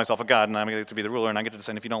to call myself a god, and I'm going to be the ruler, and I get to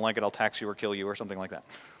decide if you don't like it, I'll tax you or kill you or something like that.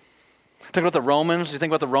 Think about the Romans. You think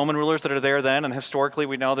about the Roman rulers that are there then, and historically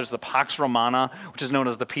we know there's the Pax Romana, which is known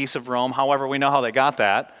as the Peace of Rome. However, we know how they got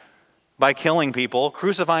that, by killing people,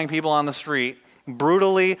 crucifying people on the street,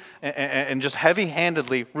 brutally and just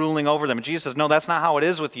heavy-handedly ruling over them. And Jesus says, no, that's not how it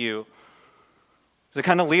is with you. The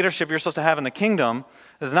kind of leadership you're supposed to have in the kingdom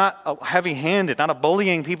is not a heavy-handed, not a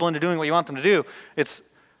bullying people into doing what you want them to do. It's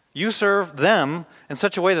you serve them in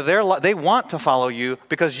such a way that they want to follow you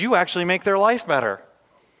because you actually make their life better.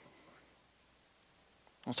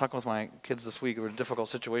 I was talking with my kids this week. It was a difficult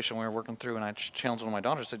situation we were working through, and I challenged one of my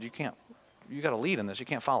daughters. I said, you got to lead in this. You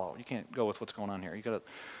can't follow. You can't go with what's going on here. You got to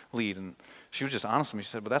lead. And she was just honest with me. She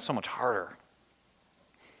said, but that's so much harder.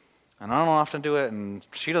 And I don't often do it, and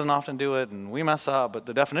she doesn't often do it, and we mess up. But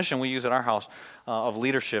the definition we use at our house of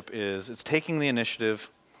leadership is it's taking the initiative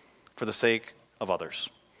for the sake of others.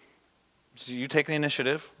 So you take the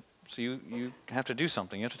initiative, so you have to do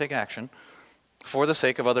something. You have to take action for the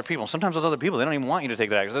sake of other people. Sometimes with other people, they don't even want you to take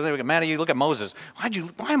that action. They get mad at you. Look at Moses.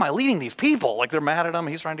 Why am I leading these people? Like they're mad at him.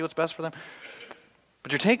 He's trying to do what's best for them.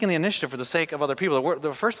 But you're taking the initiative for the sake of other people.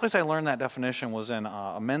 The first place I learned that definition was in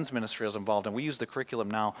a men's ministry I was involved in. We use the curriculum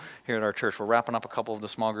now here at our church. We're wrapping up a couple of the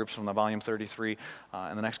small groups from the volume 33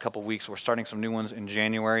 in the next couple of weeks. We're starting some new ones in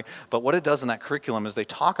January. But what it does in that curriculum is they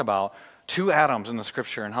talk about two Adams in the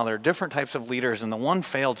scripture and how there are different types of leaders, and the one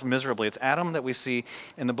failed miserably. It's Adam that we see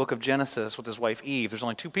in the book of Genesis with his wife Eve. There's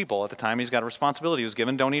only two people at the time. He's got a responsibility. He was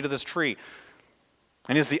given, don't eat of this tree.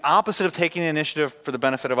 And he's the opposite of taking the initiative for the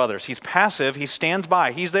benefit of others. He's passive. He stands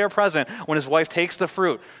by. He's there present when his wife takes the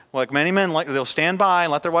fruit. Like many men, they'll stand by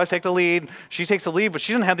and let their wife take the lead. She takes the lead, but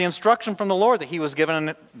she didn't have the instruction from the Lord that he was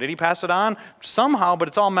given. Did he pass it on? Somehow, but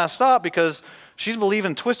it's all messed up because she's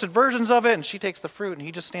believing twisted versions of it, and she takes the fruit, and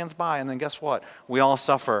he just stands by. And then guess what? We all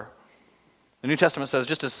suffer. The New Testament says,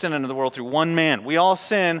 just as sin into the world through one man. We all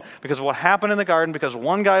sin because of what happened in the garden, because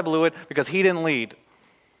one guy blew it, because he didn't lead.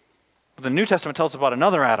 The New Testament tells us about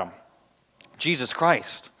another Adam, Jesus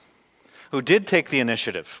Christ, who did take the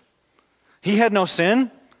initiative. He had no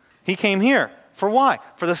sin. He came here. For why?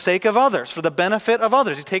 For the sake of others, for the benefit of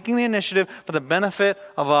others. He's taking the initiative for the benefit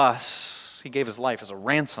of us. He gave his life as a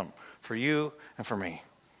ransom for you and for me.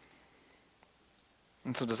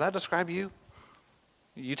 And so does that describe you?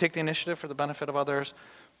 You take the initiative for the benefit of others.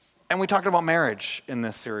 And we talked about marriage in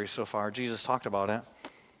this series so far. Jesus talked about it.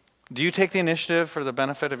 Do you take the initiative for the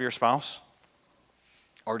benefit of your spouse?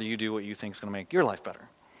 Or do you do what you think is going to make your life better?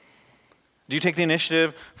 Do you take the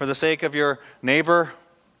initiative for the sake of your neighbor?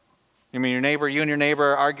 You and your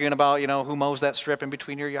neighbor are arguing about, who mows that strip in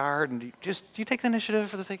between your yard? And do you take the initiative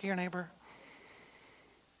for the sake of your neighbor?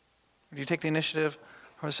 Or do you take the initiative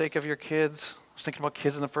for the sake of your kids? I was thinking about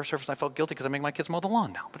kids in the first service, and I felt guilty because I make my kids mow the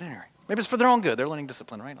lawn now. But anyway, maybe it's for their own good. They're learning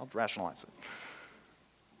discipline, right? I'll rationalize it.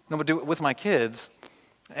 No, but do it with my kids.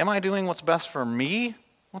 Am I doing what's best for me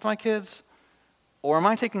with my kids? Or am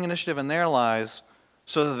I taking initiative in their lives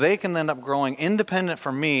so that they can end up growing independent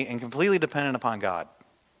from me and completely dependent upon God?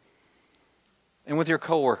 And with your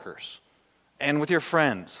coworkers, and with your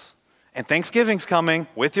friends, and Thanksgiving's coming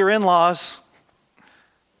with your in-laws.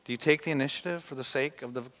 Do you take the initiative for the sake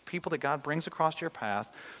of the people that God brings across your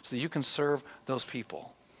path so that you can serve those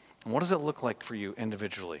people? And what does it look like for you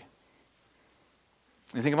individually?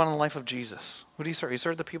 You think about in the life of Jesus. Who do you serve? He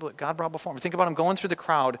served the people that God brought before him. Think about him going through the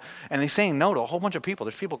crowd and he's saying no to a whole bunch of people.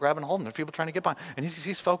 There's people grabbing hold of him. There's people trying to get by him. And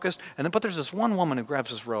he's focused. But there's this one woman who grabs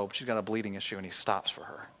his robe. She's got a bleeding issue and he stops for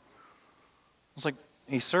her. It's like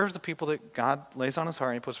he serves the people that God lays on his heart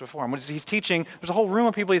and he puts before him. When he's teaching, there's a whole room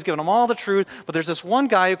of people. He's giving them all the truth. But there's this one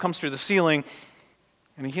guy who comes through the ceiling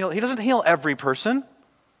and he doesn't heal every person,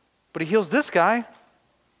 but he heals this guy.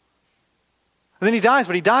 And then he dies,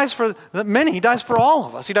 but he dies for the many. He dies for all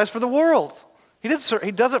of us. He dies for the world. He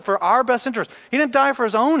does it for our best interest. He didn't die for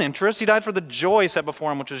his own interest. He died for the joy set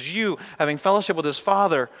before him, which is you having fellowship with his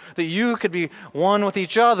Father, that you could be one with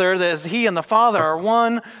each other, that as he and the Father are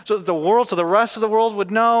one, so that the rest of the world would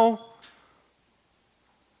know.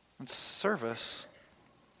 It's service.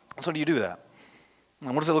 So do you do that?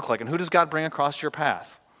 And what does it look like? And who does God bring across your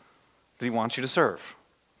path that he wants you to serve?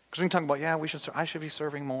 Because we can talk about, I should be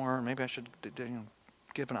serving more. Maybe I should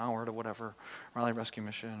give an hour to whatever, Raleigh Rescue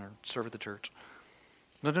Mission or serve at the church.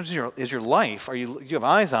 Is your life, you have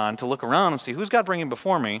eyes on to look around and see who's God bringing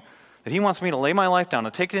before me that he wants me to lay my life down,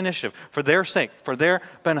 to take the initiative for their sake, for their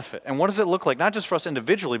benefit. And what does it look like, not just for us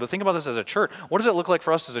individually, but think about this as a church. What does it look like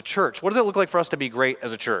for us as a church? What does it look like for us to be great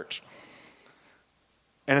as a church?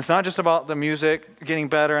 And it's not just about the music getting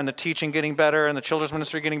better and the teaching getting better and the children's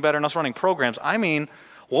ministry getting better and us running programs. I mean,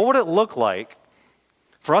 what would it look like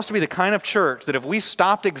for us to be the kind of church that if we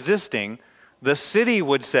stopped existing, the city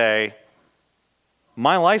would say,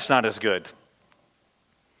 my life's not as good.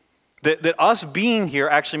 That us being here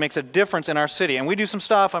actually makes a difference in our city. And we do some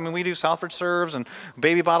stuff. We do Southbridge Serves and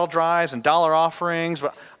baby bottle drives and dollar offerings.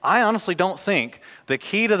 But I honestly don't think the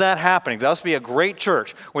key to that happening, to us be a great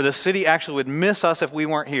church where the city actually would miss us if we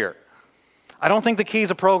weren't here. I don't think the key is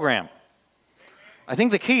a program. I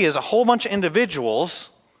think the key is a whole bunch of individuals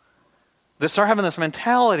that start having this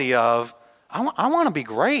mentality of, I want to be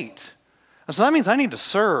great. And so that means I need to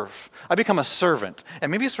serve. I become a servant.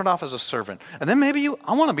 And maybe you start off as a servant. And then maybe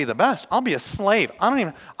I want to be the best. I'll be a slave.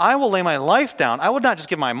 I will lay my life down. I would not just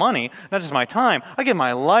give my money, not just my time. I give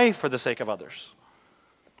my life for the sake of others.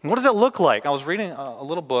 And what does it look like? I was reading a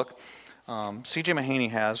little book C.J. Mahaney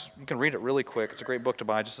has. You can read it really quick. It's a great book to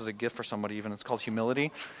buy just as a gift for somebody even. It's called Humility.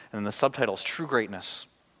 And then the subtitle is True Greatness.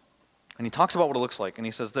 And he talks about what it looks like. And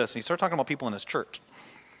he says this. And he starts talking about people in his church.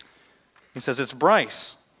 He says, it's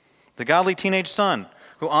Bryce, the godly teenage son,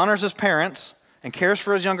 who honors his parents and cares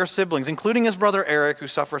for his younger siblings, including his brother Eric, who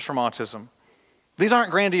suffers from autism. These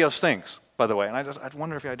aren't grandiose things, by the way. And I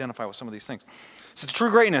wonder if you identify with some of these things. So it's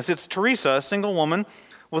true greatness. It's Teresa, a single woman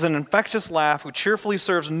with an infectious laugh who cheerfully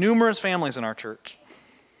serves numerous families in our church.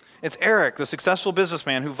 It's Eric, the successful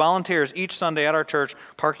businessman who volunteers each Sunday at our church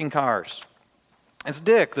parking cars. It's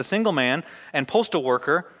Dick, the single man and postal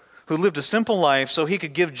worker who lived a simple life so he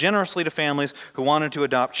could give generously to families who wanted to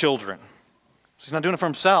adopt children. So he's not doing it for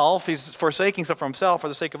himself. He's forsaking stuff for himself for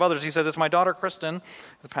the sake of others. He says, it's my daughter, Kristen,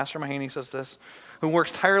 Pastor Mahaney says this, who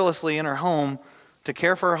works tirelessly in her home to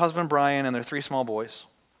care for her husband, Brian, and their 3 small boys.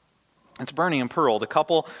 It's Bernie and Pearl, the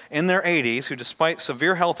couple in their 80s who, despite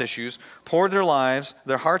severe health issues, poured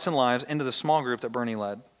their hearts and lives into the small group that Bernie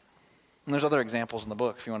led. And there's other examples in the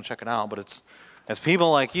book if you want to check it out, but it's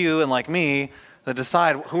people like you and like me that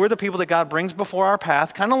decide who are the people that God brings before our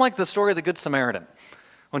path, kind of like the story of the Good Samaritan.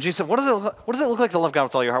 When Jesus said, what does it look like to love God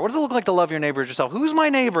with all your heart? What does it look like to love your neighbor as yourself? Who's my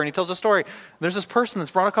neighbor? And he tells a story. There's this person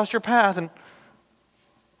that's brought across your path, and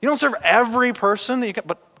you don't serve every person,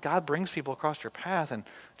 but God brings people across your path, and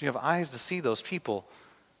do you have eyes to see those people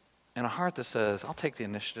and a heart that says, I'll take the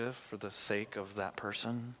initiative for the sake of that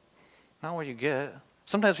person? Not what you get.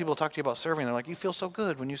 Sometimes people talk to you about serving. They're like, you feel so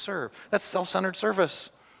good when you serve. That's self-centered service.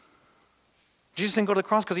 Jesus didn't go to the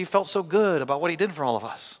cross because he felt so good about what he did for all of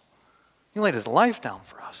us. He laid his life down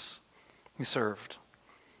for us. He served.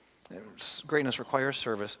 Greatness requires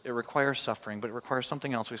service. It requires suffering, but it requires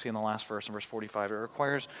something else we see in the last verse, in verse 45. It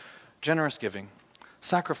requires generous giving,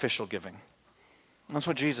 sacrificial giving. And that's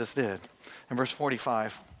what Jesus did in verse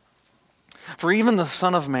 45. For even the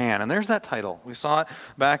Son of Man, and there's that title. We saw it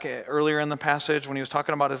back earlier in the passage when he was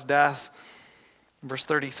talking about his death, in verse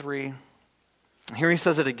 33. Here he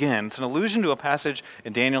says it again. It's an allusion to a passage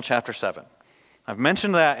in Daniel chapter 7. I've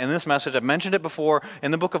mentioned that in this message. I've mentioned it before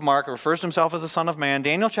in the book of Mark. It refers to himself as the Son of Man.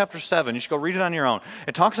 Daniel chapter 7, you should go read it on your own.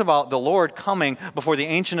 It talks about the Lord coming before the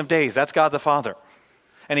Ancient of Days. That's God the Father.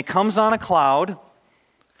 And he comes on a cloud,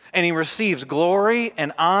 And he receives glory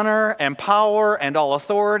and honor and power and all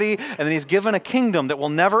authority. And then he's given a kingdom that will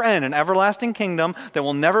never end, an everlasting kingdom that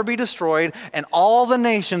will never be destroyed. And all the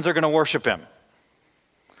nations are going to worship him.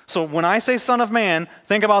 So when I say Son of Man,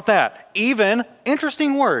 think about that. Even,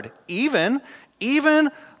 interesting word, even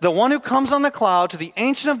the one who comes on the cloud to the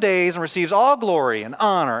Ancient of Days and receives all glory and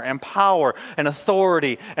honor and power and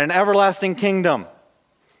authority and an everlasting kingdom.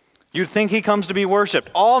 You'd think he comes to be worshiped.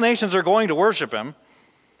 All nations are going to worship him.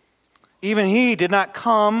 Even he did not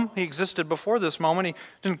come, he existed before this moment, he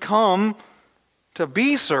didn't come to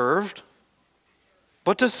be served,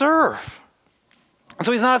 but to serve. And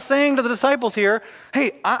so he's not saying to the disciples here,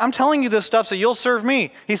 hey, I'm telling you this stuff so you'll serve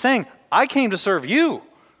me. He's saying, I came to serve you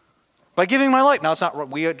by giving my life. Now, it's not what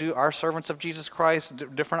we do, our servants of Jesus Christ,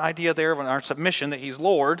 different idea there of our submission that he's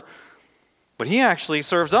Lord, but he actually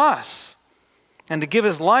serves us. And to give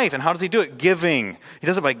his life, and how does he do it? Giving. He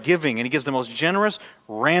does it by giving, and he gives the most generous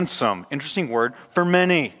ransom, interesting word, for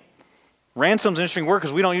many. Ransom's an interesting word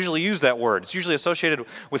because we don't usually use that word. It's usually associated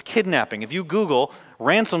with kidnapping. If you Google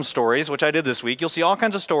ransom stories, which I did this week, you'll see all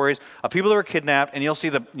kinds of stories of people that were kidnapped, and you'll see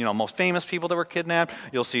the most famous people that were kidnapped.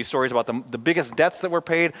 You'll see stories about the biggest debts that were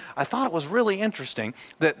paid. I thought it was really interesting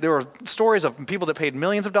that there were stories of people that paid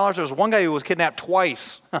millions of dollars. There was one guy who was kidnapped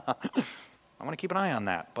twice. I'm going to keep an eye on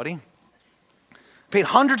that, buddy. Paid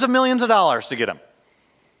hundreds of millions of dollars to get him.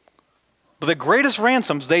 But the greatest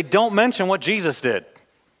ransoms, they don't mention what Jesus did.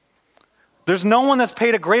 There's no one that's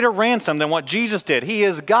paid a greater ransom than what Jesus did. He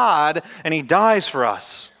is God, and he dies for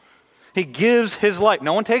us. He gives his life.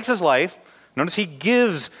 No one takes his life. Notice he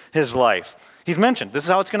gives his life. He's mentioned, this is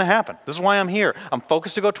how it's going to happen. This is why I'm here. I'm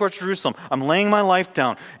focused to go towards Jerusalem. I'm laying my life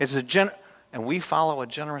down. And we follow a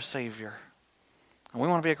generous Savior. And we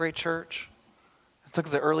want to be a great church. Let's look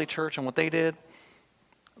at the early church and what they did.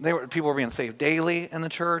 People were being saved daily in the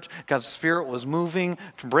church. God's Spirit was moving,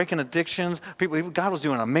 breaking addictions. God was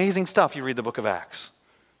doing amazing stuff. You read the book of Acts.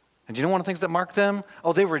 And do you know one of the things that marked them?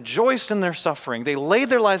 Oh, they rejoiced in their suffering. They laid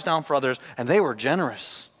their lives down for others, and they were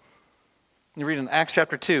generous. You read in Acts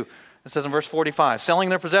chapter 2, it says in verse 45, selling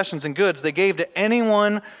their possessions and goods, they gave to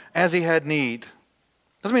anyone as he had need.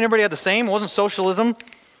 Doesn't mean everybody had the same. It wasn't socialism. It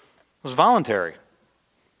was voluntary.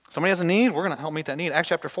 Somebody has a need, we're going to help meet that need. Acts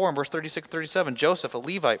chapter 4 and verse 36-37, Joseph, a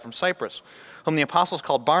Levite from Cyprus, whom the apostles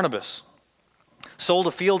called Barnabas, sold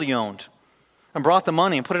a field he owned and brought the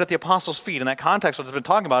money and put it at the apostles' feet. In that context, what it's been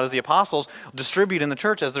talking about is the apostles distribute in the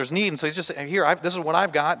church as there's need. And so he's just, here, this is what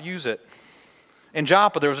I've got, use it. In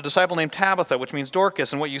Joppa, there was a disciple named Tabitha, which means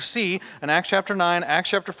Dorcas. And what you see in Acts chapter 9, Acts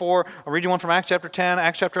chapter 4, I'll read you one from Acts chapter 10,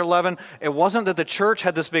 Acts chapter 11. It wasn't that the church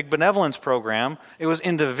had this big benevolence program. It was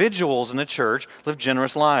individuals in the church lived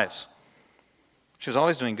generous lives. She was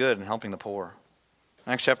always doing good and helping the poor.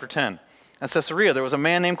 Acts chapter 10. At Caesarea, there was a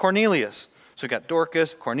man named Cornelius. So we got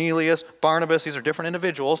Dorcas, Cornelius, Barnabas. These are different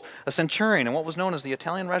individuals. A centurion in what was known as the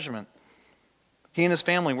Italian regiment. He and his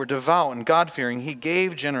family were devout and God-fearing. He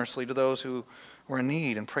gave generously to those who were in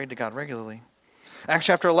need and prayed to God regularly. Acts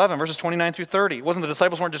chapter 11, verses 29 through 30. It wasn't the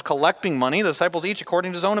disciples weren't just collecting money. The disciples each,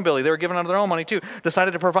 according to his own ability, they were giving out of their own money too,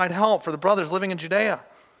 decided to provide help for the brothers living in Judea.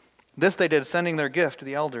 This they did, sending their gift to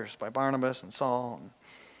the elders by Barnabas and Saul.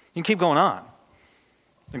 You can keep going on.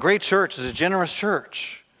 The great church is a generous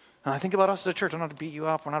church. And I think about us as a church. I'm not to beat you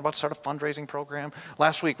up. We're not about to start a fundraising program.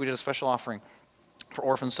 Last week we did a special offering for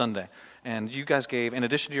Orphan Sunday. And you guys gave, in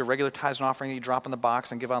addition to your regular tithes and offering that you drop in the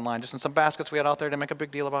box and give online, just in some baskets we had out there, to make a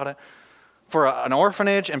big deal about it, for an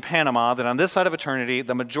orphanage in Panama that on this side of eternity,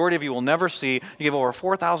 the majority of you will never see. You gave over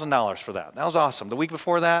 $4,000 for that. That was awesome. The week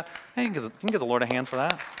before that, hey, you can give the Lord a hand for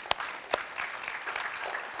that.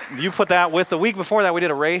 You put that with the week before that, we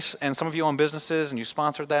did a race, and some of you own businesses, and you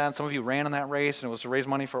sponsored that, and some of you ran in that race, and it was to raise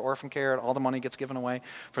money for orphan care, and all the money gets given away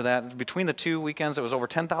for that. Between the 2 weekends, it was over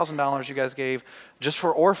 $10,000 you guys gave just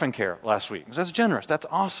for orphan care last week. So that's generous. That's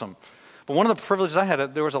awesome. But one of the privileges I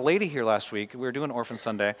had, there was a lady here last week. We were doing Orphan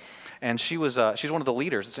Sunday, and she's one of the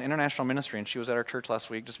leaders. It's an international ministry, and she was at our church last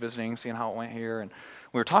week just visiting, seeing how it went here. And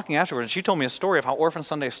we were talking afterwards, and she told me a story of how Orphan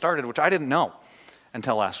Sunday started, which I didn't know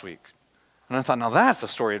until last week. And I thought, now that's a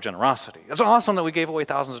story of generosity. It's awesome that we gave away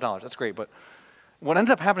thousands of dollars. That's great. But what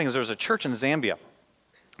ended up happening is there was a church in Zambia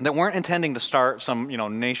that weren't intending to start some,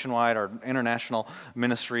 nationwide or international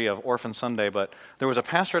ministry of Orphan Sunday, but there was a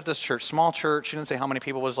pastor at this church, small church. She didn't say how many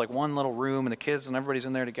people. It was like one little room, and the kids and everybody's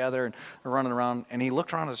in there together, and they're running around. And he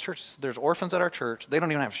looked around at his church. He said, there's orphans at our church. They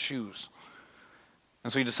don't even have shoes.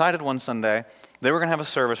 And so he decided one Sunday they were going to have a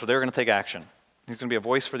service where they were going to take action. He's going to be a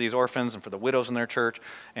voice for these orphans and for the widows in their church.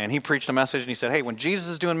 And he preached a message, and he said, hey, when Jesus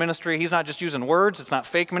is doing ministry, he's not just using words. It's not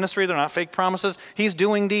fake ministry. They're not fake promises. He's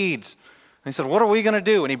doing deeds. And he said, what are we going to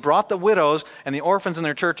do? And he brought the widows and the orphans in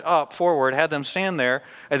their church up forward, had them stand there,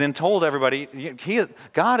 and then told everybody,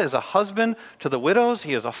 God is a husband to the widows.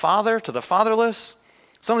 He is a father to the fatherless.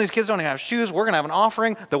 Some of these kids don't even have shoes. We're going to have an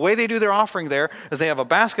offering. The way they do their offering there is they have a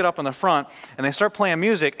basket up in the front, and they start playing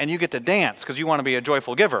music, and you get to dance because you want to be a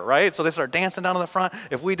joyful giver, right? So they start dancing down in the front.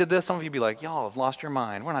 If we did this, some of you would be like, y'all have lost your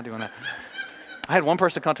mind. We're not doing that. I had one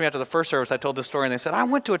person come to me after the first service. I told this story, and they said, I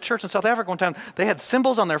went to a church in South Africa one time. They had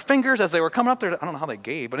symbols on their fingers as they were coming up there. I don't know how they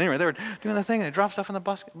gave, but anyway, they were doing the thing, and they dropped stuff in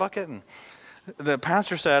the bucket. And the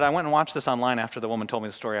pastor said, I went and watched this online after the woman told me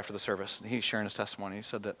the story after the service. He's sharing his testimony. He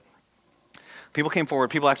said that people came forward.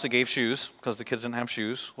 People actually gave shoes because the kids didn't have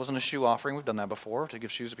shoes. It wasn't a shoe offering. We've done that before, to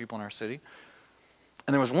give shoes to people in our city.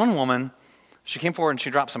 And there was one woman, she came forward, and she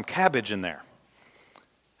dropped some cabbage in there.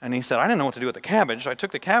 And he said, I didn't know what to do with the cabbage, so I took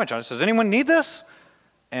the cabbage out. I said, does anyone need this?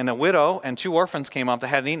 And a widow and 2 orphans came up that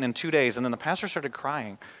hadn't eaten in 2 days. And then the pastor started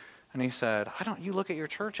crying. And he said, you look at your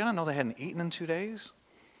church, I don't know they hadn't eaten in 2 days.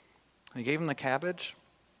 And he gave them the cabbage.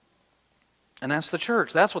 And that's the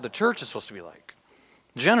church. That's what the church is supposed to be like.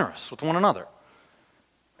 Generous with one another.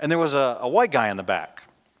 And there was a white guy in the back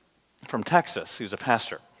from Texas. He was a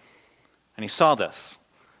pastor. And he saw this.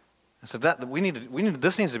 I said,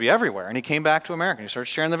 this needs to be everywhere. And he came back to America. And he started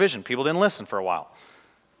sharing the vision. People didn't listen for a while.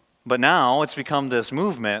 But now it's become this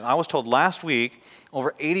movement. I was told last week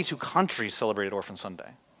over 82 countries celebrated Orphan Sunday.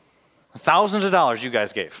 Thousands of dollars you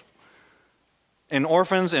guys gave. In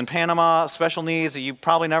orphans in Panama, special needs that you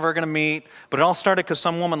probably never are going to meet. But it all started because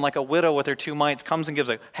some woman, like a widow with her 2 mites, comes and gives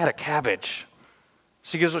a head of cabbage.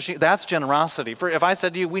 She gives that's generosity. If I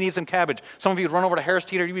said to you, we need some cabbage, some of you would run over to Harris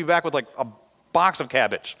Teeter, you'd be back with like a box of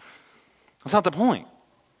cabbage. That's not the point.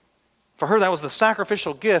 For her, that was the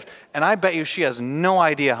sacrificial gift, and I bet you she has no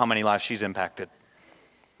idea how many lives she's impacted.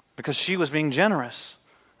 Because she was being generous.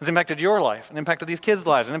 It's impacted your life, and impacted these kids'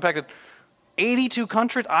 lives, and impacted 82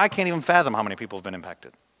 countries. I can't even fathom how many people have been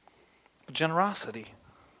impacted. But generosity.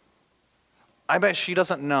 I bet she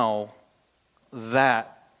doesn't know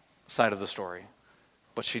that side of the story.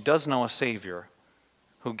 But she does know a Savior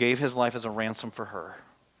who gave his life as a ransom for her.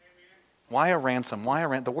 Why a ransom?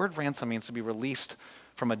 The word ransom means to be released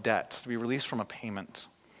from a debt, to be released from a payment.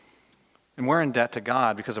 And we're in debt to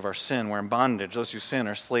God because of our sin. We're in bondage. Those who sin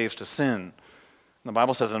are slaves to sin. And the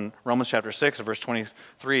Bible says in Romans chapter 6, verse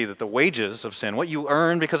 23, that the wages of sin, what you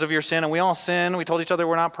earn because of your sin, and we all sin. We told each other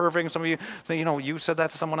we're not perfect. And some of you say, you said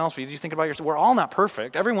that to someone else. But you think about yourself. We're all not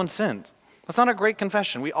perfect. Everyone sinned. That's not a great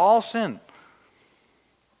confession. We all sin.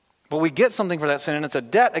 But we get something for that sin, and it's a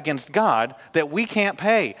debt against God that we can't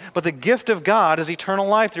pay. But the gift of God is eternal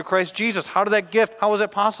life through Christ Jesus. How was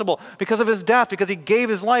it possible? Because of his death, because he gave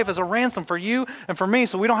his life as a ransom for you and for me,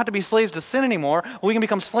 so we don't have to be slaves to sin anymore. We can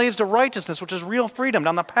become slaves to righteousness, which is real freedom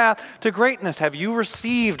down the path to greatness. Have you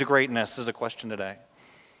received greatness is a question today.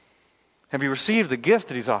 Have you received the gift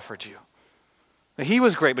that he's offered you? That he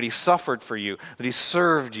was great, but he suffered for you, that he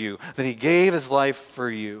served you, that he gave his life for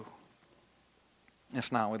you. If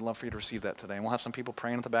not, we'd love for you to receive that today. And we'll have some people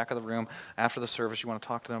praying at the back of the room after the service. You want to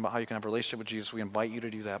talk to them about how you can have a relationship with Jesus. We invite you to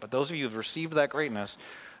do that. But those of you who have received that greatness,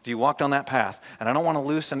 do you walk down that path? And I don't want to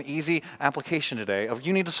lose an easy application today of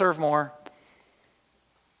you need to serve more.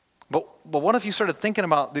 But what if you started thinking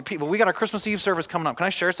about the people? We got our Christmas Eve service coming up. Can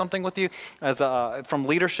I share something with you as from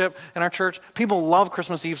leadership in our church? People love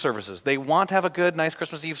Christmas Eve services. They want to have a good, nice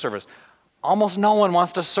Christmas Eve service. Almost no one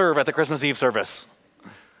wants to serve at the Christmas Eve service.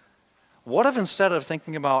 What if instead of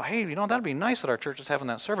thinking about, hey, that'd be nice that our church is having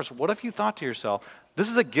that service, what if you thought to yourself, this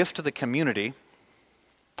is a gift to the community.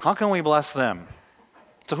 How can we bless them?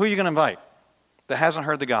 So who are you going to invite that hasn't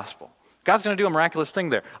heard the gospel? God's going to do a miraculous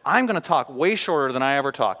thing there. I'm going to talk way shorter than I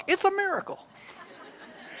ever talk. It's a miracle.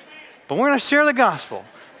 But we're going to share the gospel.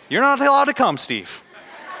 You're not allowed to come, Steve.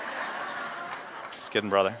 Just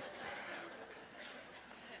kidding, brother.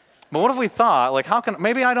 But what if we thought,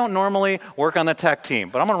 maybe I don't normally work on the tech team,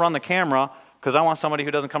 but I'm going to run the camera because I want somebody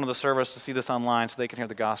who doesn't come to the service to see this online so they can hear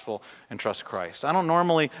the gospel and trust Christ. I don't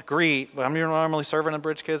normally greet, but I'm normally serving at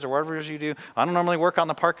Bridge Kids or whatever it is you do. I don't normally work out in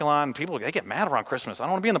the parking lot, and people, they get mad around Christmas. I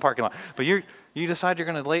don't want to be in the parking lot. But you decide you're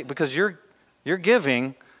going to late because you're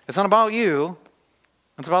giving. It's not about you.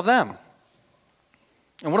 It's about them.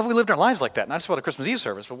 And what if we lived our lives like that? Not just about a Christmas Eve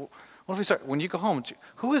service, but what if we start, when you go home,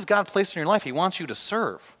 who has God placed in your life? He wants you to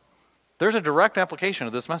serve. There's a direct application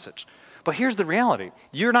of this message. But here's the reality.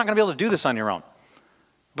 You're not going to be able to do this on your own.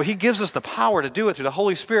 But he gives us the power to do it through the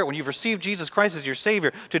Holy Spirit when you've received Jesus Christ as your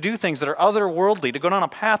Savior, to do things that are otherworldly, to go down a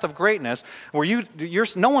path of greatness where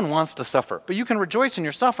no one wants to suffer. But you can rejoice in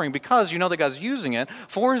your suffering because you know that God's using it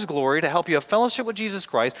for his glory to help you have fellowship with Jesus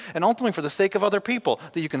Christ and ultimately for the sake of other people,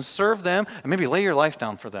 that you can serve them and maybe lay your life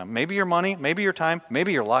down for them. Maybe your money, maybe your time,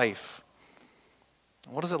 maybe your life.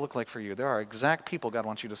 What does it look like for you? There are exact people God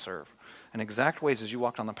wants you to serve and exact ways as you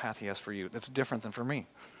walk on the path he has for you that's different than for me.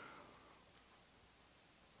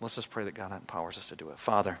 Let's just pray that God empowers us to do it.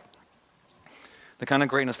 Father, the kind of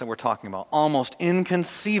greatness that we're talking about, almost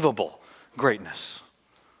inconceivable greatness.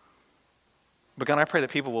 But God, I pray that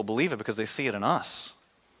people will believe it because they see it in us.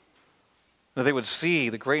 That they would see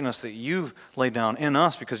the greatness that you've laid down in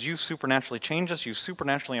us because you've supernaturally changed us, you've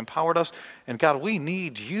supernaturally empowered us. And God, we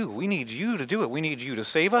need you. We need you to do it. We need you to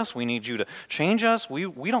save us. We need you to change us.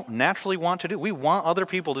 We don't naturally want to do it. We want other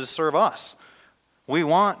people to serve us. We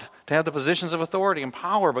want to have the positions of authority and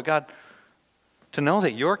power, but God, to know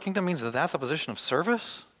that your kingdom means that that's a position of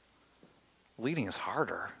service, leading is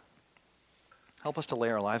harder. Help us to lay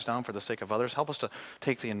our lives down for the sake of others. Help us to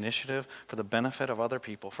take the initiative for the benefit of other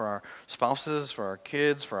people, for our spouses, for our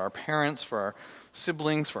kids, for our parents, for our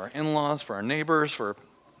siblings, for our in-laws, for our neighbors, for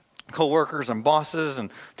co-workers and bosses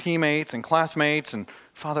and teammates and classmates. And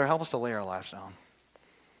Father, help us to lay our lives down,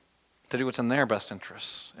 to do what's in their best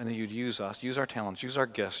interests, and that you'd use us, use our talents, use our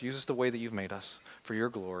gifts, use us the way that you've made us for your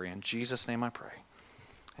glory. In Jesus' name I pray.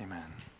 Amen.